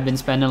work. I've been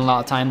spending a lot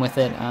of time with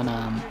it, and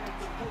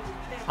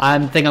I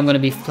think I'm going to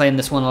be playing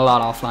this one a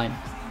lot offline.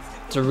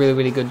 It's a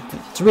really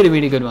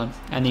good one.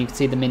 And you can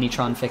see the mini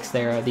Tron fix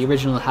there. The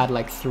original had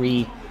like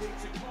 3,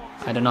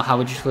 I don't know how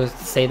would you supposed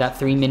to say that,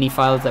 3 mini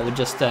files that would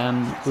just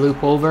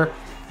loop over,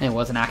 and it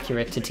wasn't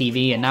accurate to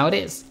TV, and now it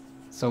is.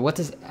 So what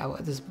does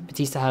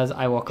Batista has?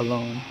 I Walk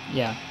Alone.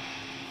 Yeah.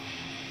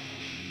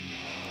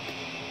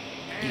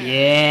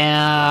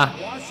 Yeah.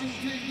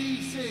 Washington,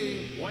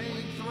 D.C.,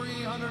 weighing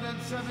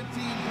 317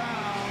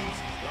 pounds,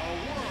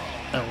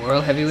 The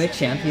world heavyweight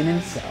champion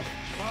himself.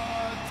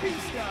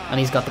 Batista. And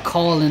he's got the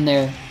call in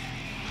there.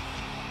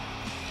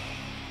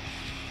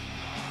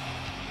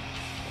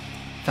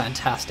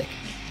 Fantastic.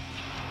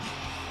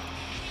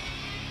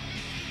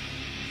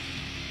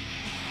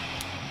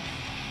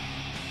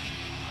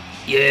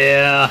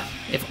 Yeah.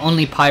 If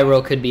only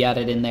Pyro could be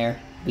added in there.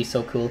 It'd be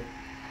so cool.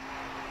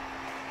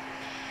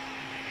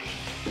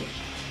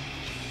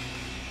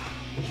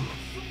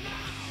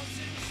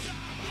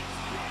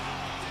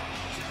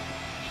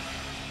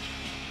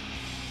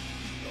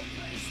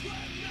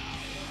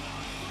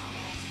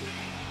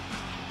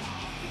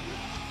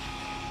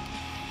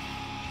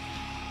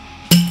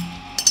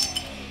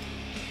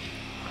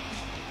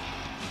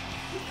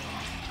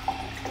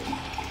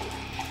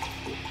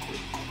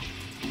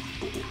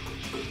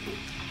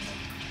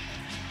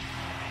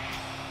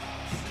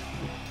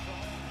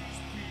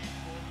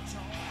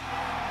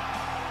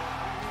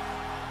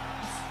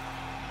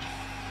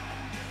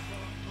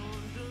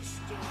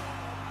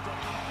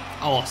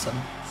 Awesome.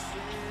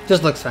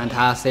 Just looks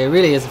fantastic. It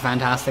really is a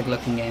fantastic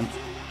looking game.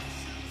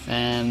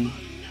 I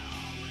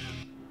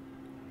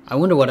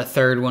wonder what a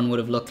third one would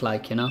have looked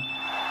like, you know?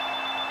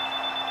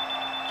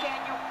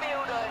 Can you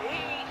feel the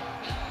heat?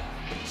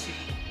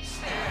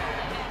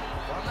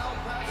 From El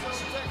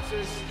Paso,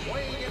 Texas,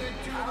 weighing in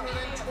at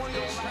 220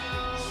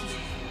 pounds,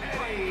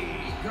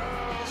 Eddie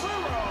Guerrero.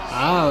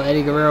 Oh,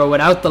 Eddie Guerrero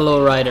without the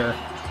lowrider.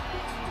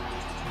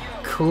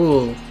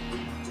 Cool.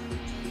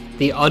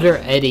 The other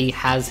Eddie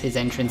has his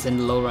entrance in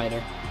the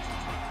lowrider,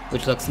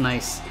 which looks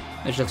nice.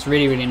 Which looks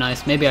really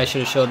nice. Maybe I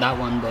should have showed that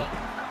one, but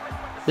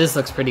this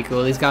looks pretty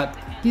cool. He's got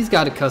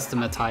a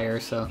custom attire,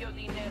 so.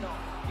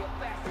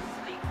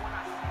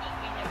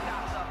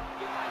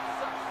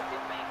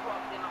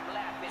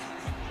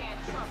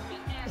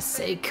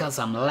 Say 'cause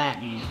I'm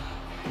Latin.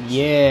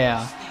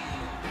 Yeah.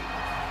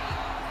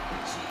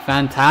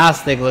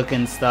 Fantastic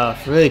looking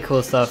stuff. Really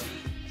cool stuff.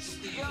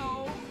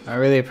 I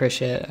really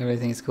appreciate it.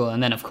 Everything's cool.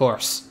 And then, of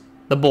course,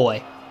 the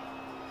boy.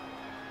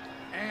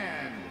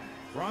 And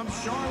from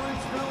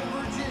Charlottesville,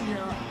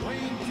 Virginia,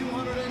 weighing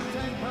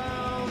 210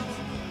 pounds,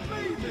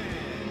 Maven.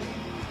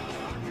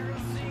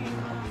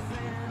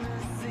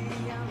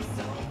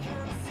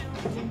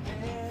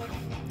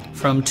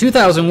 From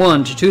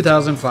 2001 to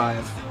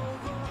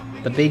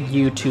 2005, the big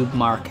YouTube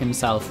Mark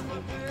himself.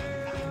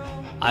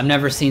 I've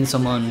never seen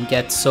someone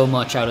get so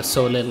much out of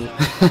so little.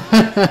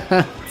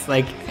 It's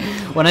like,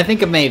 when I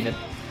think of Maven,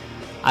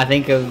 I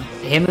think of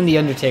him in the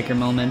Undertaker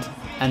moment,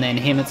 and then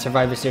him at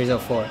Survivor Series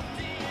 04.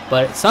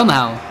 But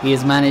somehow, he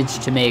has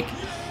managed to make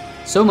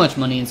so much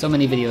money and so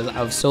many videos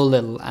out of so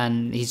little,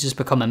 and he's just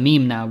become a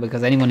meme now,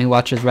 because anyone who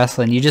watches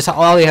wrestling,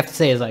 all you have to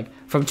say is like,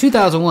 from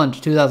 2001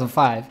 to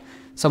 2005,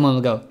 someone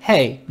will go,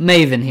 hey,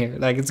 Maven here.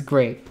 Like, it's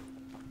great.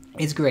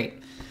 It's great.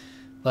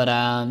 But,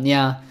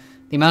 yeah,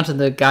 the amount of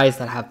the guys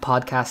that have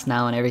podcasts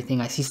now and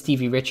everything, I see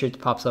Stevie Richards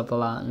pops up a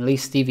lot, and at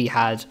least Stevie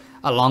had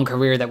a long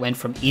career that went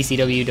from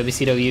ECW,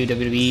 WCW,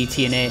 WWE,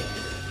 TNA,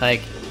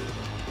 like,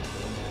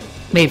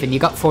 Maven, you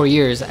got 4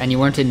 years and you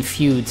weren't in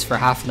feuds for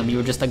half of them, you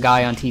were just a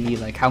guy on TV,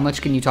 like, how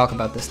much can you talk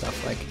about this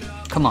stuff, like,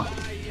 come on.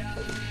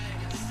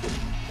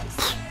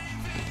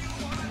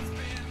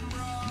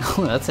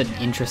 Oh, that's an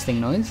interesting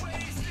noise.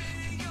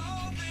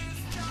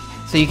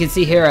 So you can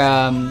see here,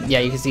 yeah,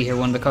 you can see here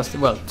one of the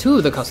custom, well, two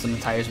of the custom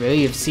attires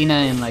really. You have Cena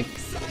in, like,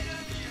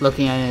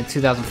 looking at a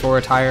 2004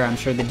 attire. I'm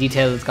sure the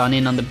detail has gone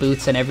in on the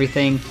boots and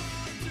everything,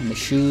 and the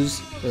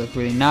shoes. They look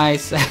really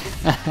nice.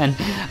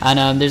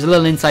 and there's a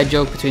little inside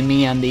joke between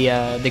me and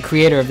the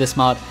creator of this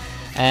mod.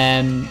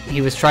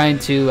 He was trying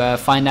to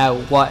find out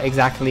what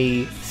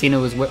exactly Cena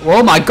was wearing.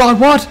 Oh my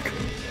god, what?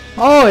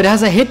 Oh, it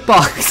has a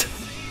hitbox.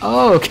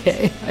 Oh,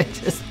 okay. I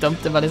just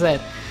dumped him on his head.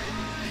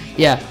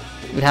 Yeah.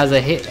 It has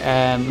a hit,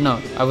 no,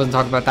 I wasn't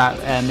talking about that.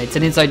 It's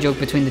an inside joke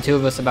between the two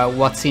of us about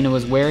what Cena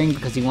was wearing,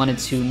 because he wanted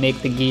to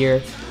make the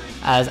gear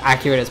as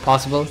accurate as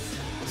possible.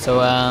 So,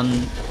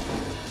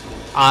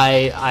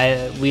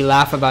 we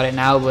laugh about it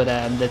now, but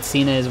that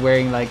Cena is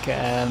wearing like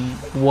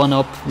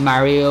 1-up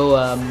Mario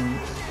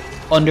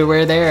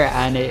underwear there,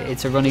 and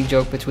it's a running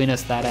joke between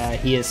us that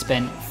he has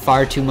spent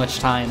far too much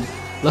time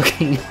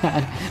looking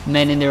at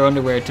men in their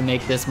underwear to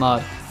make this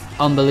mod.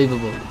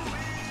 Unbelievable.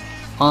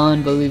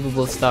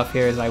 Unbelievable stuff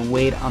here as I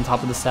wait on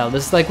top of the cell.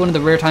 This is like one of the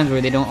rare times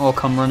where they don't all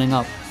come running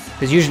up,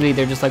 because usually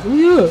they're just like, oh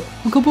yeah,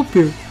 I'll come up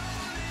here.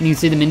 And you can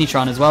see the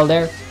Minitron as well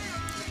there.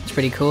 It's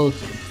pretty cool.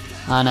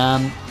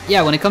 And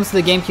yeah, when it comes to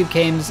the GameCube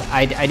games,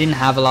 I didn't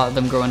have a lot of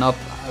them growing up.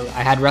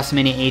 I had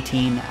WrestleMania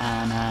 18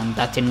 and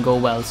that didn't go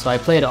well, so I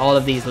played all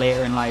of these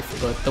later in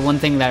life. But the one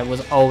thing that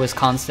was always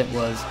constant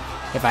was,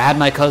 if I had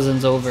my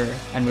cousins over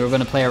and we were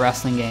going to play a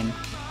wrestling game,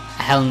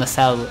 Hell in a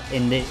Cell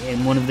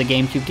in one of the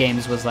GameCube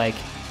games was like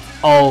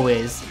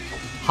always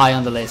high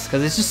on the list,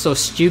 because it's just so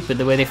stupid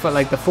the way they put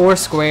like the 4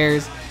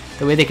 squares,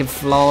 the way they can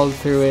flog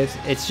through it.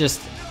 It's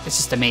just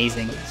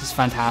amazing. It's just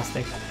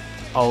fantastic.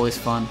 Always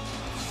fun.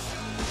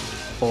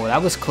 Oh,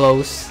 that was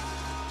close.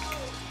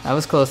 That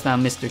was close now,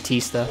 Mr.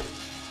 Tista.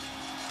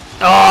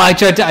 Oh, I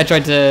tried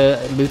to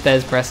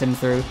Luthez press him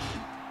through,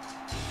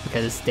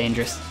 because it's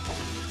dangerous.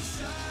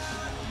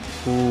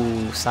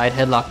 Ooh, side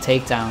headlock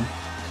takedown.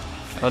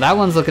 Oh, that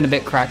one's looking a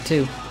bit cracked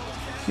too.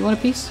 You want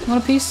a piece? You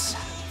want a piece?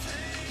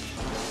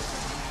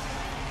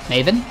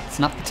 Maven, it's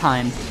not the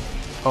time.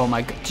 Oh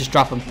my god, just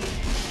drop him.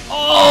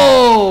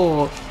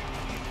 Oh!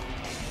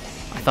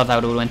 I thought that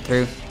would have went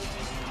through.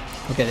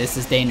 Okay, this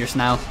is dangerous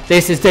now.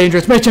 This is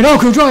dangerous.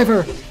 Michinoku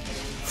driver!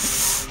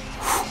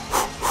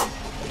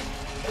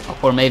 Oh,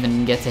 poor Maven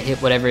didn't get to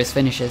hit whatever his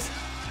finish is.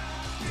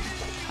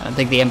 I don't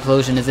think the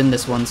implosion is in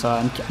this one, so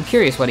I'm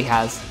curious what he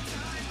has.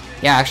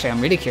 Yeah, actually, I'm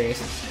really curious.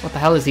 What the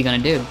hell is he gonna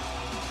do?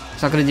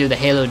 He's not gonna do the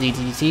Halo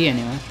DDT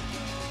anyway.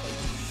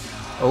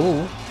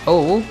 Oh,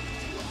 oh.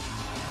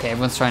 Okay,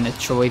 everyone's trying to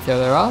throw each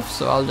other off,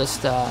 so I'll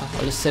just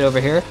sit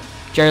over here.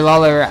 Jerry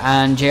Lawler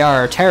and JR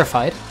are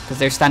terrified because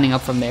they're standing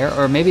up from there,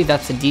 or maybe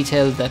that's a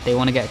detail that they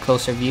want to get a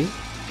closer view.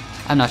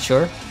 I'm not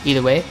sure.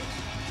 Either way,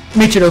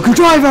 Michinoku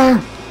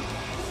driver!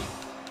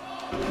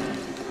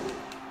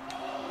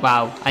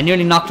 Wow, I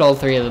nearly knocked all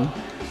 3 of them.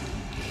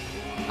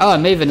 Oh,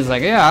 and Maven is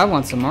like, yeah, I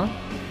want some more.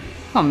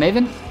 Come on,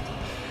 Maven.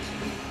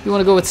 You want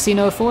to go with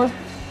Cena 4?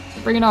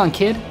 Bring it on,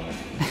 kid.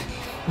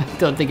 I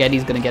don't think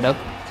Eddie's gonna get up.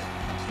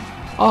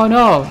 Oh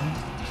no!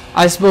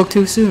 I spoke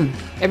too soon.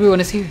 Everyone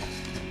is here.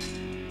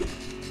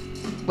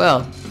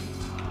 Well,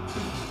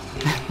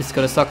 this is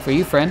gonna suck for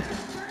you, friend.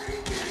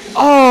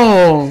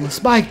 Oh!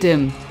 Spiked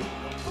him!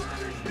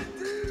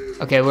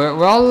 Okay,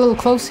 we're all a little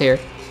close here.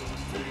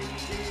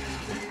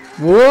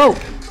 Whoa!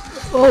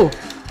 Oh!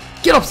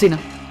 Get up, Cena!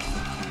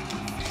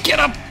 Get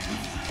up!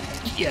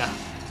 Yeah.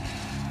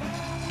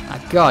 My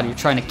god, you're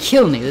trying to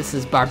kill me. This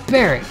is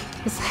barbaric.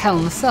 This is Hell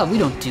in a Cell. We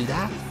don't do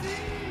that.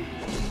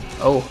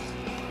 Oh.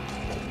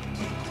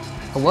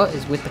 What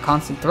is with the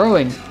constant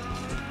throwing?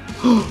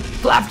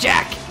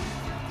 Flapjack!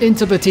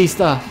 Into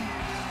Batista.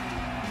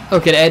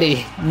 Look at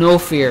Eddie. No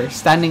fear.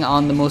 Standing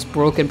on the most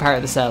broken part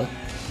of the cell.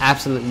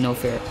 Absolutely no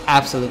fear.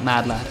 Absolute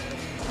mad lad.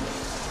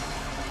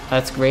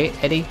 That's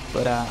great, Eddie.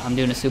 But I'm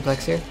doing a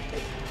suplex here.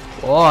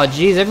 Oh,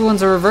 jeez.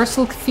 Everyone's a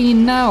reversal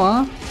fiend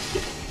now, huh?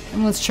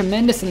 Everyone's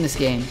tremendous in this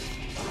game.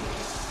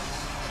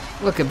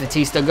 Look at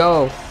Batista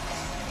go.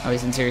 Oh,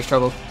 he's in serious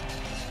trouble.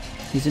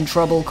 He's in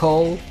trouble,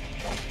 Cole.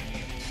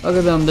 Look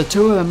at them, the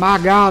 2 of them, my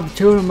god, the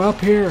 2 of them up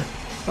here.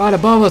 Right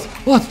above us.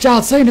 What's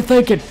John Cena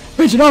thinking?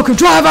 Michinoku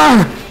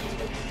driver!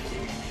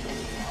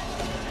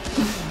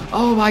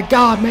 Oh my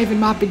god, Maven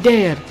might be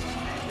dead.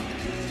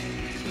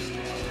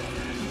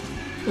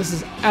 This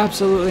is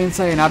absolutely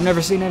insane. I've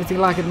never seen anything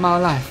like it in my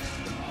life.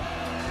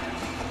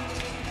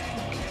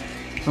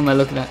 Who am I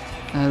looking at?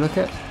 Look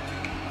at.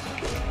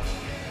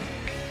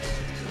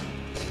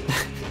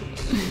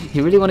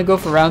 You really want to go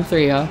for round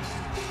 3, huh?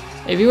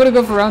 If you want to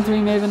go for round 3,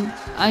 Maven,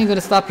 I ain't gonna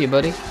stop you,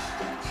 buddy.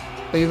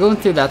 But you're going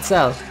through that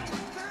cell.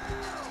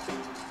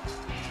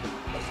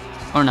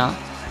 Or not.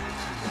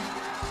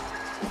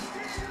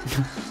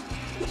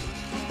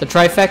 The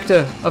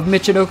trifecta of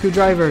Michinoku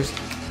drivers.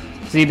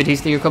 See,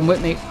 Batista, you're coming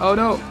with me. Oh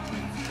no.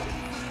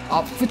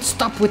 Oh,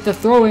 stop with the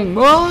throwing.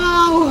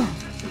 Whoa!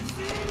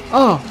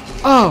 Oh!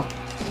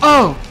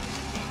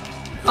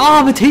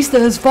 Oh, Batista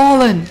has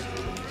fallen.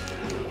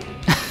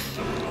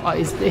 What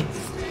is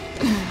this?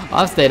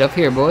 I've stayed up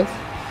here, boys.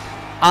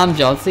 I'm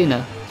John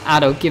Cena. I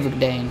don't give a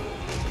damn.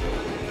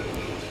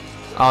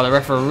 Oh, the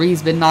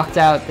referee's been knocked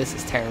out. This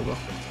is terrible.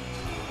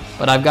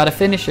 But I've got a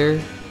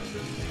finisher.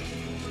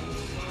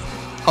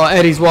 Oh,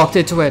 Eddie's walked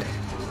into it.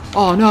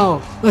 Oh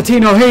no,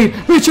 Latino Heat,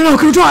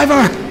 Michinoku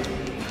driver!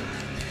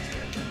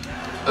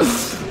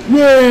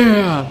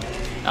 Yeah!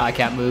 I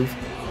can't move.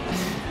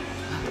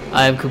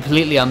 I am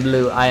completely on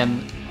blue. I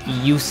am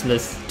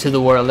useless to the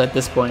world at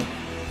this point.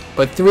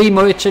 But 3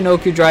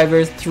 Michinoku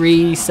drivers,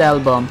 3 cell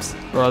bumps,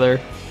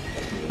 brother.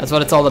 That's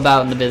what it's all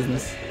about in the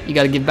business. You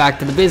gotta give back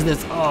to the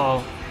business.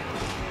 Oh.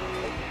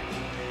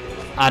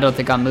 I don't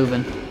think I'm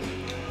moving.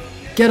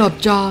 Get up,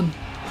 John.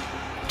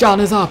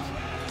 John is up.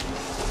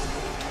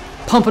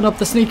 Pumping up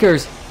the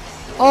sneakers.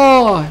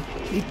 Oh,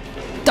 he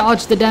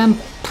dodged the damn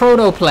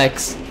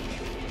protoplex.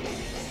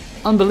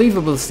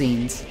 Unbelievable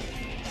scenes.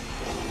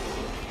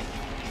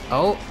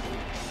 Oh.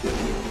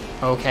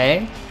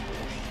 Okay.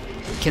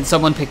 Can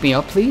someone pick me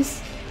up,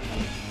 please?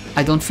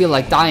 I don't feel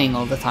like dying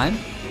all the time.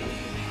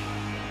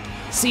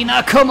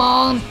 Cena, come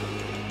on!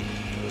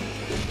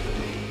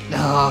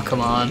 Oh,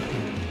 come on.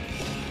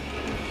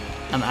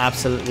 I'm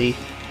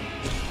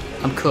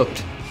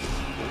cooked.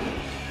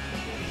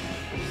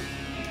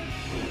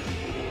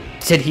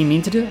 Did he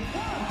mean to do it?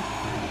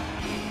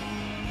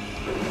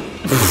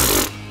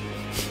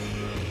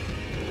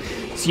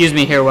 Excuse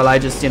me here while I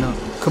just,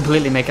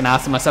 completely make an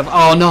ass of myself.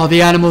 Oh no,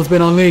 the animal's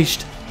been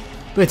unleashed.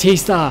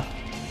 Batista.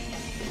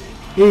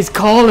 He's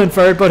calling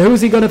for it, but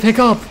who's he gonna pick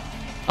up?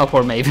 Oh,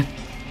 poor Maven.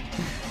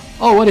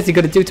 Oh, what is he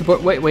gonna do to poor...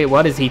 Wait,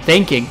 what is he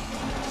thinking?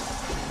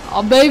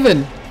 Oh,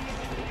 Maven.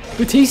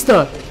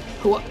 Batista.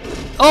 What?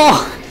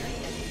 Oh!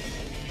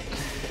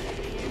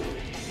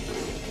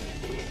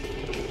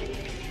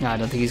 No, I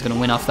don't think he's gonna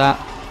win off that.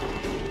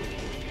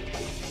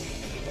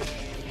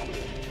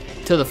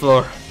 To the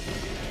floor.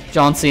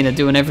 John Cena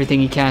doing everything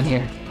he can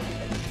here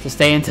to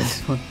stay into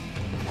this one.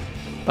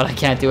 But I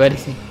can't do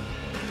anything.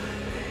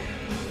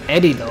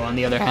 Eddie, though, on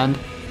the other hand.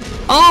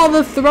 Oh,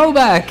 the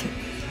throwback!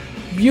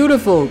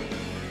 Beautiful.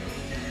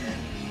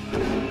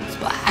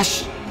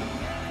 Splash.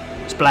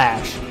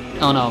 Splash.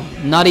 Oh no,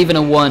 not even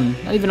a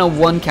 1. Not even a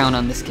 1 count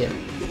on this kid.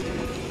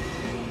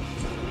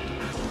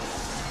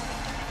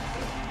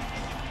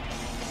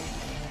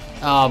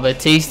 Oh,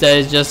 Batista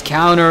is just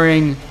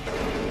countering.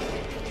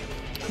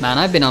 Man,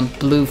 I've been on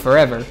blue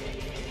forever.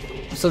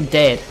 I'm so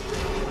dead.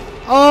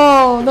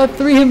 Oh, the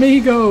 3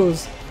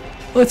 amigos.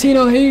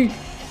 Latino Heat.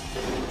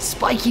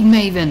 Spiking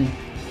Maven.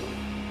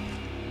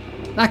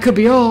 That could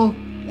be all.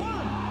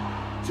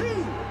 1,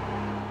 2,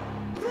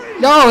 3.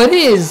 No, it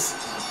is.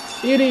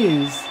 It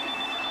is.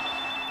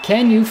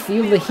 Can you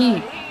feel the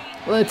heat?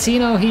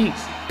 Latino Heat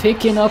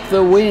picking up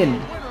the win.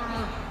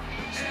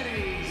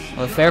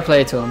 Well, fair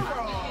play to him.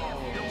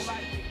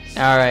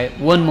 Alright,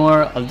 one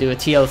more. I'll do a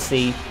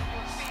TLC.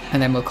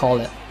 And then we'll call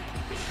it.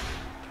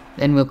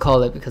 Then we'll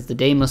call it because the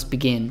day must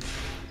begin.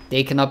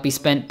 They cannot be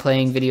spent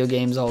playing video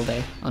games all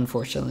day,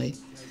 unfortunately.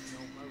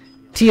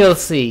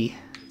 TLC.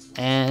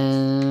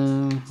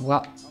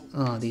 What?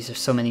 Oh, these are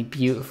so many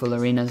beautiful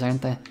arenas,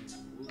 aren't they?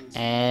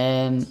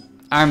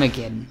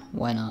 Armageddon.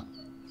 Why not?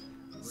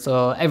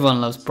 So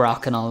everyone loves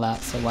Brock and all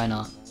that, so why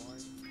not?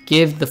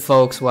 Give the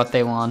folks what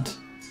they want.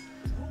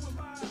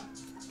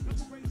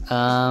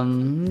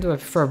 Do I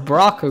prefer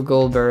Brock or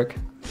Goldberg?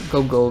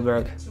 Go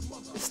Goldberg.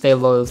 Stay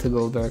loyal to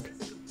Goldberg.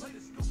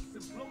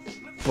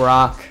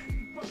 Brock.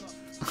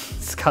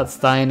 Scott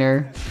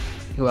Steiner.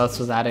 Who else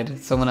was added?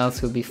 Someone else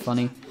who would be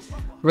funny.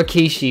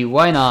 Rikishi.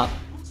 Why not?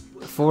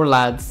 4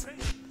 lads.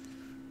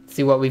 Let's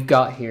see what we've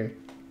got here.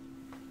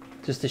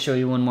 Just to show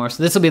you one more.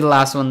 So this will be the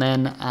last one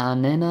then.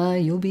 And then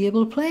you'll be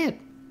able to play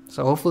it.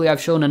 So hopefully I've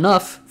shown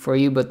enough for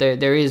you. But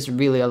there is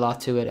really a lot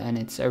to it. And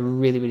it's a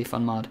really, really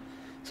fun mod.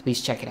 So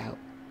please check it out.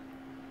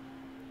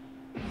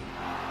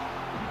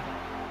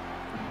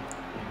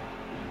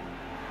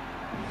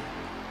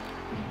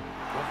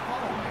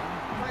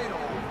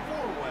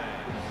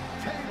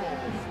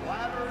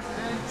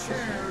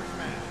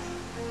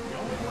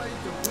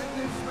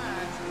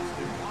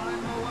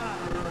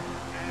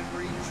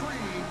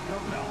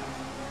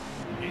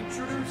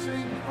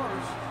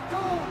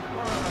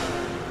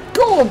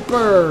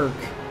 Goldberg!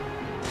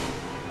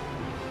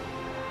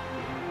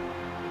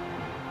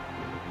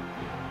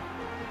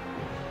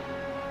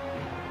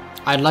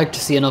 I'd like to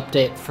see an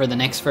update for the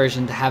next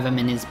version to have him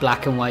in his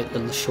black and white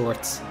little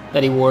shorts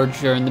that he wore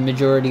during the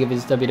majority of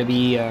his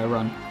WWE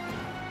run.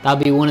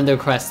 That'll be one of the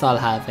requests I'll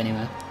have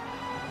anyway.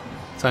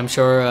 So I'm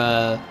sure,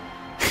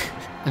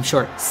 I'm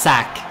sure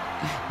Sack,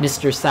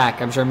 Mr.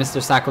 Sack, I'm sure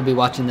Mr. Sack will be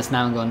watching this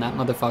now and going, that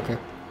motherfucker.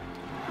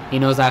 He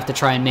knows I have to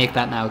try and make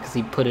that now because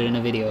he put it in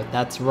a video.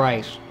 That's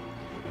right.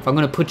 If I'm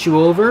going to put you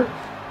over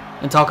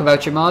and talk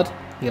about your mod,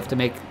 you have to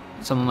make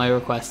some of my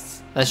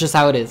requests. That's just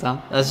how it is, huh?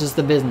 That's just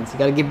the business. You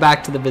gotta give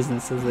back to the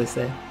business, as they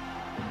say.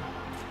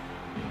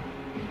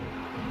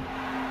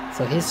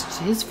 So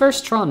his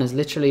first Tron is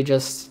literally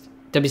just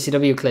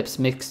WCW clips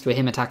mixed with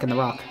him attacking The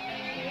Rock.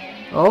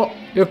 Oh,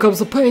 here comes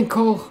the pain,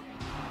 Cole.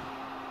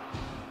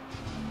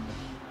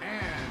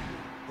 And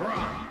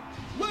Brock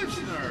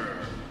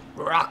Lesnar.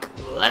 Brock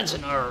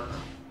Lesnar.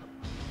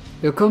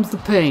 Here comes the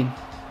pain.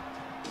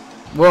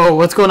 Whoa,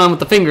 what's going on with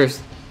the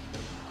fingers?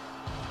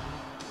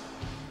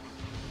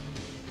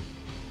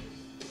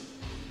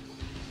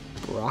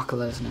 Brock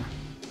Lesnar.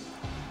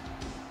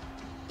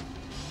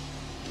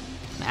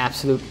 An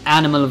absolute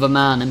animal of a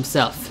man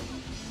himself.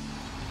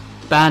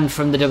 Banned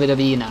from the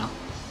WWE now.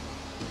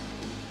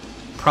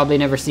 Probably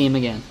never see him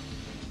again.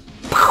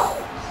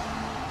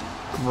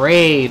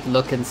 Great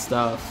looking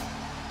stuff.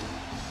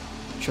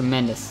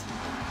 Tremendous.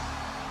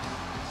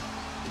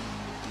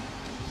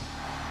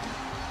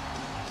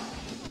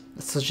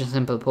 It's such a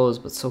simple pose,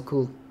 but so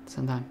cool at the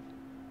same time.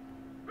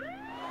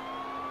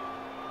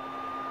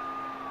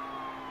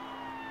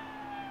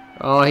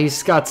 Oh, he's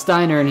Scott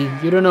Steiner,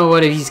 and you don't know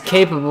what he's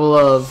capable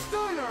of,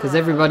 because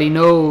everybody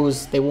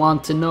knows. They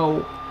want to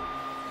know.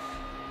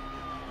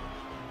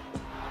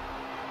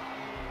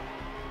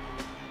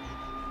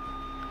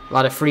 A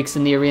lot of freaks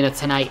in the arena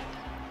tonight.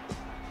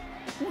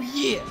 Oh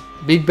yeah,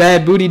 big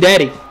bad booty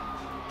daddy.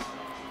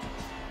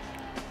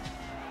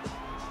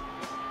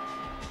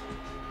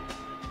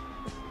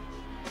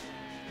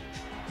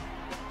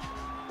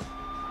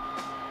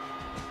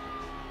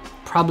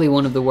 Probably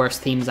one of the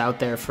worst themes out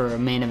there for a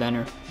main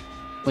eventer.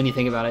 When you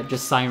think about it,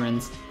 just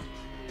sirens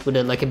with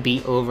like a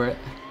beat over it.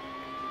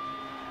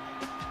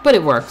 But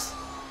it works.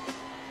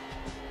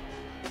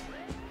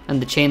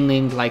 And the chain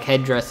link like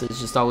headdress has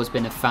just always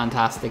been a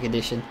fantastic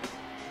addition.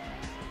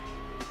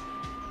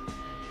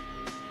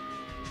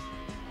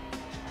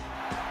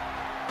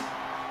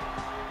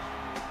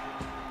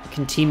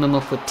 Can team him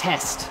up with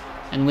Test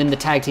and win the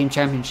tag team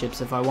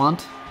championships if I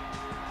want.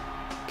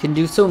 Can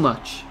do so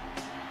much.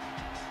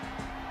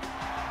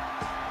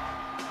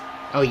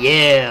 Oh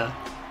yeah!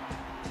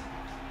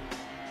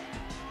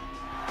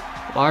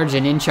 Large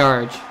and in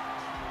charge.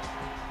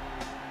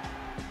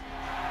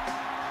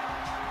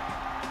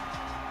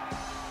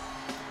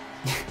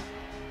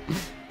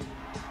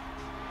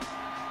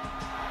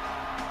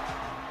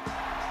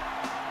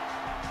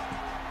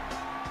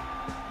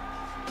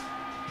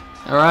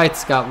 Alright,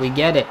 Scott, we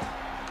get it.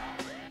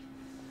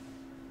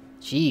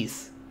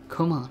 Jeez,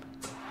 come on.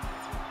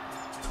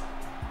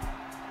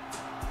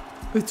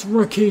 It's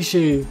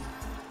Rikishi.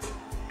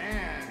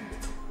 And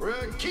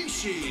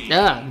Rikishi.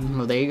 Yeah,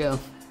 well, there you go.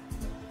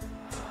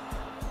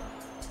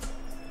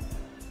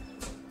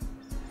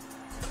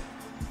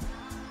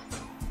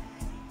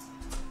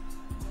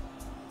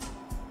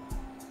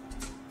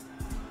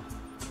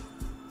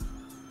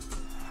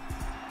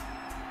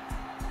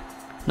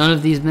 None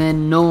of these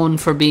men known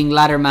for being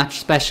ladder match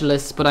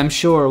specialists, but I'm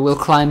sure will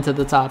climb to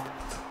the top.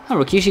 Oh,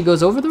 Rikishi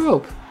goes over the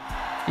rope.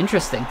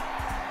 Interesting.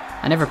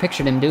 I never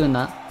pictured him doing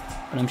that,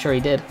 but I'm sure he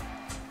did.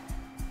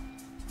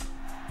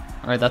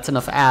 Alright, that's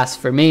enough ass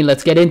for me.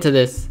 Let's get into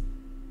this.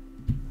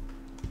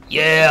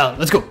 Yeah,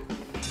 let's go.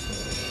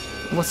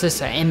 What's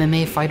this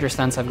MMA fighter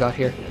stance I've got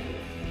here?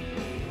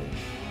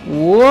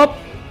 Whoop.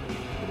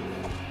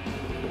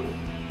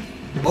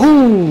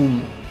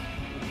 Boom.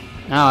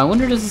 Now, I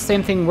wonder does the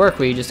same thing work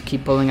where you just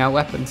keep pulling out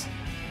weapons?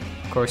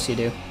 Of course you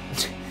do.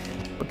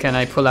 But can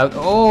I pull out...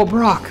 Oh,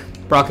 Brock!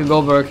 Brock and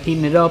Goldberg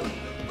heating it up.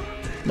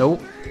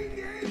 Nope.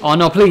 Oh,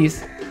 no,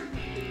 please.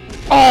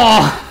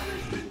 Oh!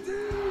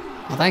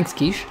 Well, thanks,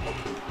 Keish.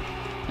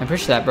 I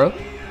appreciate that, bro.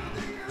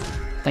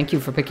 Thank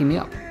you for picking me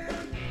up.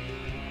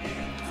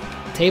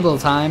 Table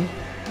time.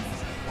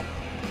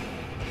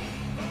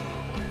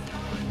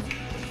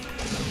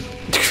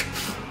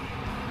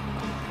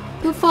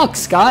 The fuck,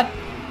 Scott?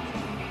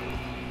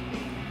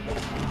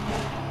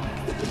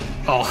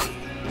 Oh.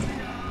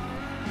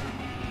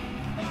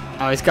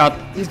 Oh, he's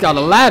got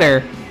a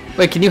ladder.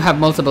 Wait, can you have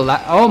multiple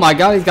Oh my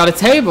god, he's got a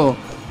table.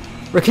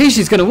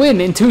 Rikishi's gonna win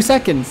in 2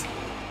 seconds.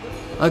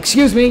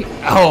 Excuse me.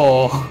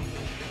 Oh.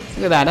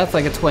 Look at that, that's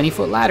like a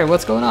 20-foot ladder.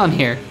 What's going on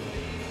here?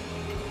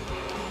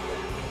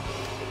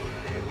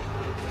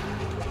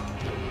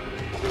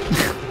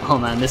 Oh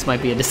man, this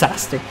might be a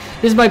disaster.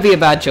 This might be a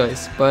bad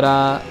choice, but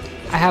I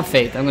have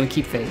faith. I'm gonna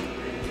keep faith.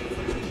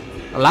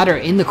 A ladder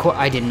in the court.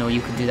 I didn't know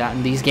you could do that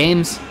in these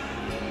games.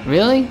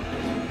 Really?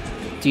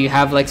 Do you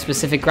have like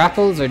specific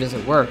grapples or does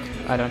it work?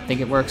 I don't think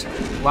it works.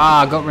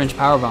 Wow, gut wrench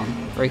powerbomb.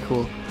 Very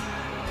cool.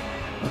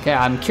 Okay,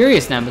 I'm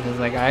curious now because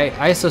like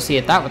I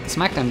associate that with the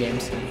SmackDown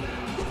games.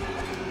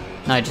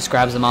 Now it just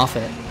grabs them off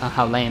it.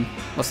 How lame.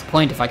 What's the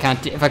point if I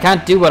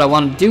can't do what I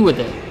want to do with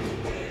it?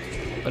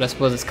 But I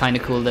suppose it's kind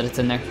of cool that it's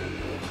in there.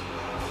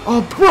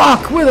 Oh,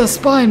 Brock with a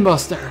spine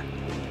buster.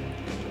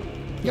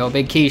 Yo,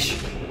 Big Quiche,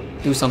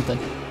 do something.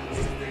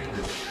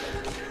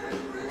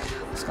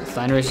 Scott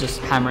Steiner is just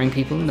hammering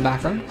people in the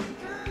background.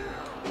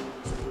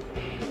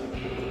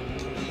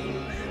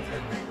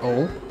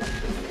 Oh.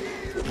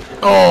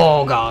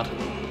 Oh, God.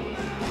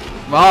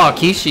 Oh,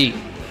 Kishi.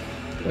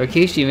 Or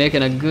Kishi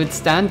making a good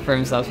stand for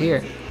himself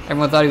here.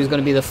 Everyone thought he was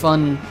going to be the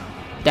fun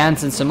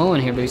dancing Samoan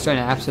here, but he's trying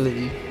to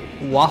absolutely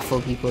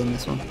waffle people in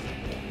this one.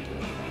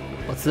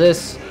 What's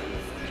this?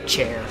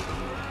 Chair.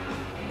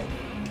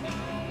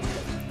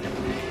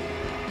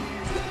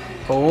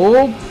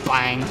 Oh,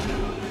 bang.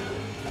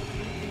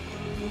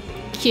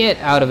 Get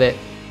out of it.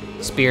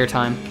 Spear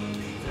time.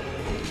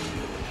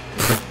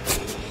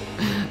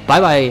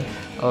 Bye-bye,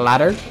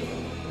 ladder.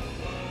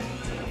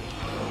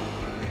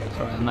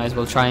 Alright, I might as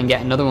well try and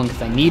get another one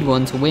because I need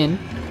one to win.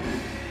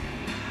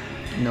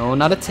 No,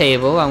 not a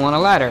table. I want a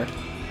ladder.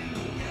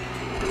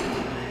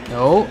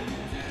 No.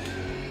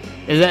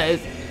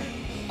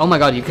 Oh my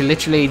god, you can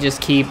literally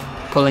just keep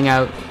pulling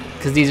out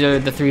because these are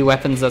the 3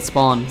 weapons that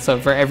spawn.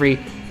 So for every...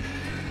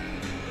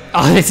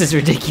 Oh, this is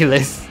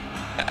ridiculous.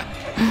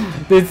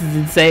 This is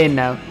insane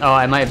now. Oh,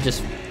 I might have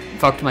just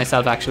fucked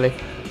myself actually.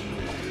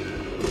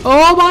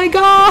 Oh my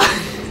god!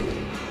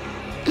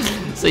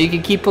 So you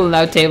can keep pulling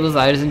out tables,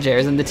 ladders, and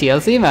chairs in the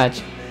TLC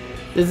match.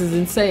 This is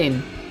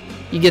insane.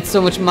 You get so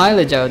much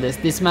mileage out of this.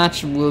 This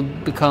match will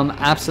become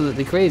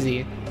absolutely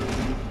crazy.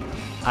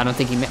 I don't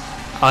think he...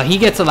 Oh, he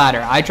gets a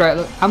ladder. I try...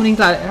 Look, how many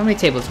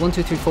tables? 1,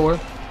 2, 3, 4.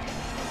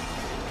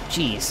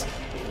 Jeez.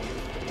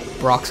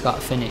 Brock's got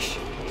a finish.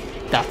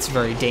 That's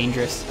very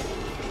dangerous.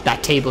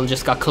 That table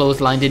just got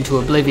clotheslined into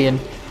oblivion.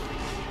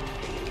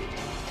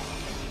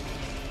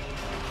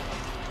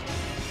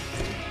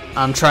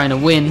 I'm trying to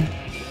win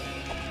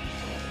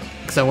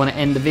because I want to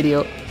end the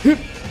video.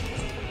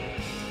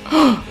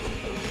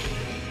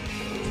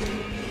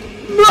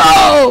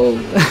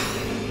 No!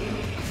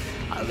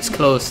 I was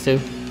close too.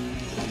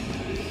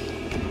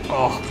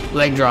 Oh,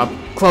 leg drop,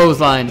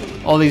 clothesline.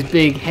 All these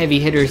big heavy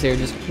hitters here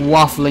just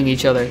waffling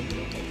each other.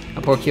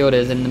 And poor Kyoto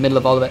is in the middle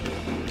of all of it.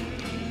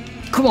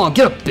 Come on,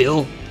 get up,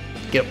 Bill.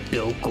 Get up,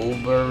 Bill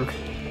Goldberg.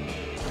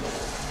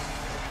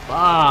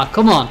 Ah,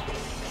 come on.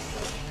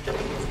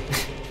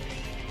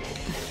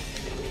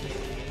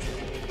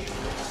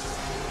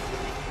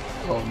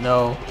 Oh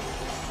no.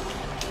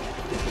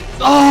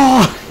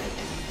 Oh!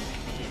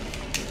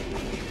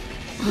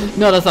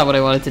 No, that's not what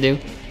I wanted to do.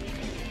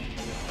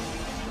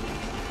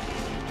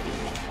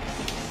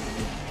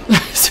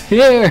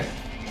 Spear!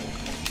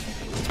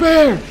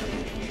 Spear!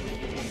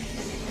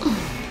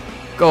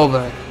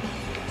 Goldberg.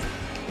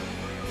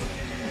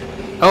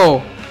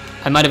 Oh,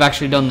 I might have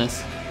actually done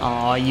this.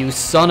 Aw, you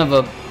son of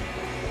a...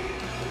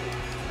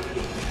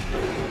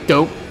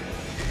 Dope.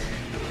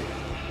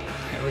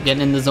 Okay, we're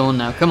getting in the zone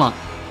now. Come on.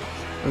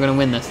 We're gonna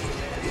win this.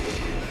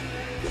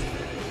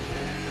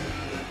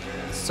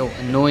 So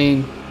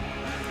annoying.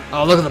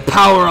 Oh, look at the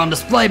power on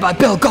display by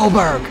Bill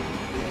Goldberg!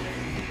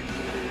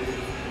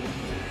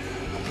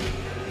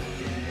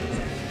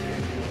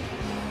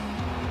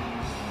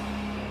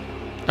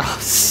 Oh,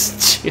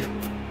 stupid.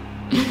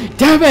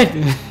 Damn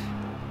it!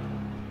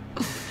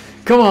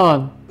 Come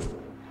on.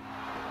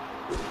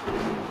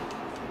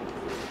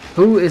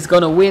 Who is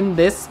gonna win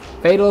this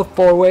Fatal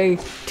 4-Way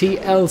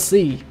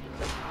TLC?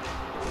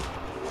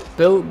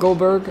 Bill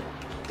Goldberg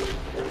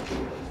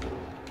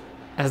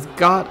has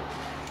got...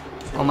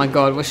 Oh my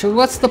god,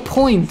 what's the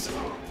point?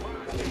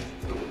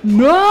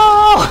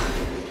 No!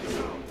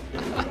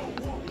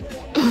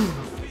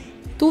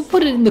 Don't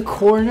put it in the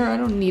corner. I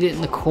don't need it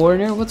in the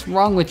corner. What's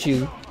wrong with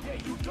you?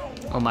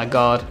 Oh my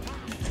god.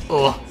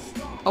 Oh.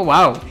 Oh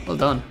wow. Well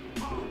done.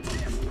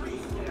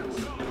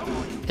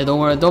 Yeah, don't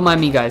worry. Don't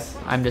mind me, guys.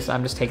 I'm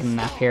just taking a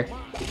nap here.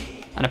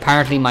 And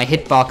apparently my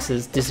hitbox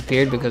has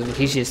disappeared because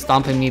Rikishi is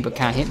stomping me but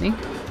can't hit me.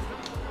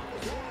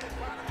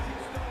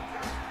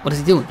 What is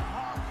he doing?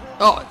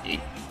 Oh,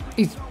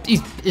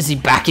 is he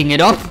backing it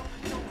up?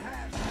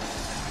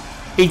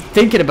 He's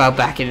thinking about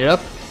backing it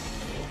up.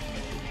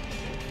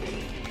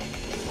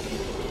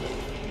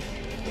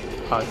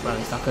 Oh, well,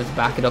 he's not going to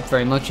back it up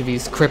very much if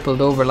he's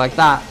crippled over like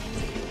that.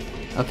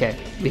 Okay,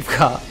 we've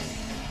got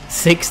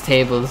 6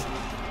 tables.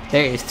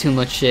 There is too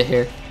much shit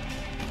here.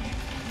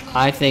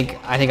 I think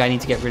I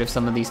need to get rid of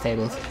some of these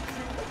tables.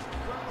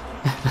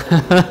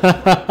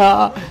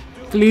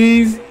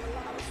 Please.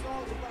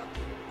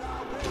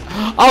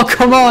 Oh,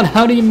 come on.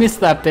 How do you miss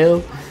that,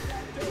 Bill?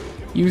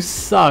 You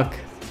suck.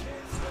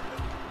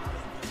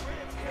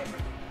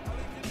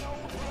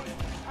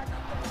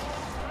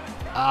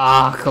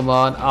 Ah, come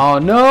on. Oh,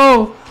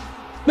 no.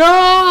 No.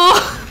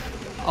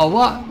 Oh,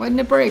 what? Why didn't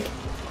it break?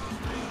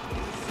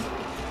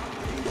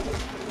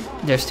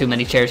 There's too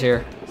many chairs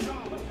here.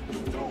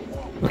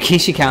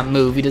 Rikishi can't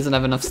move. He doesn't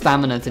have enough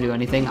stamina to do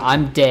anything.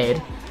 I'm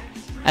dead.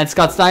 And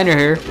Scott Steiner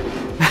here.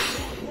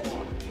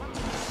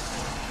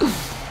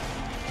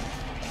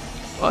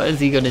 What is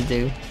he gonna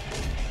do?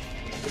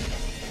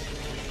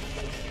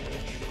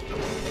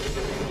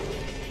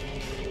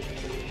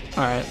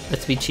 Alright,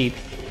 let's be cheap.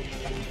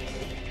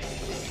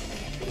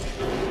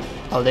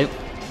 I'll do.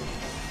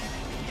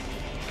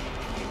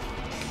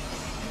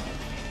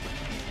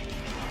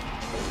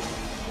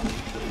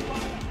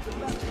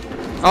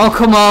 Oh,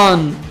 come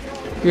on!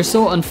 You're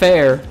so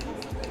unfair.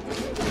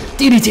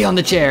 DDT on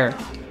the chair!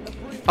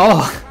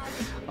 Oh!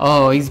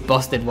 Oh, he's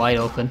busted wide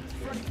open.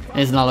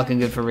 It's not looking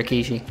good for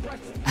Rikishi.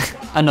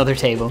 Another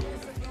table.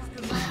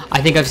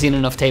 I think I've seen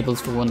enough tables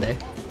for one day.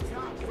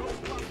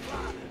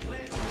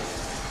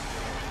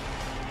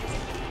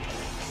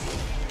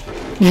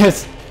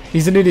 Yes!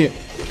 He's an idiot.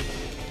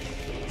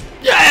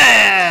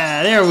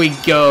 Yeah! There we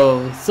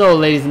go! So,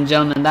 ladies and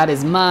gentlemen, that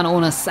is Mann,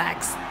 Ohne,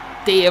 Sax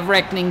Day of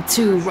Reckoning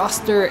 2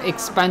 Roster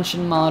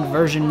Expansion Mod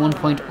version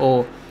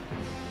 1.0.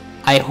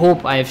 I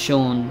hope I have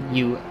shown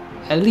you,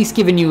 at least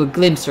given you a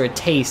glimpse or a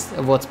taste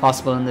of what's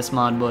possible in this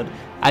mod, but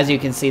as you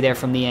can see there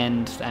from the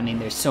end, I mean,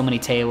 there's so many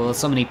tables,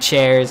 so many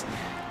chairs.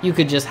 You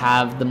could just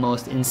have the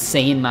most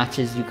insane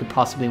matches you could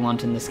possibly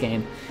want in this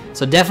game.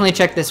 So definitely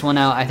check this one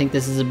out. I think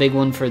this is a big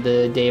one for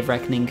the Day of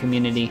Reckoning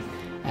community.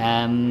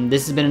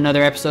 This has been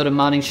another episode of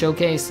Modding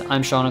Showcase.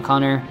 I'm Sean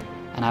O'Connor,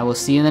 and I will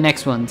see you in the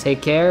next one.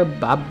 Take care.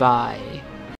 Bye-bye.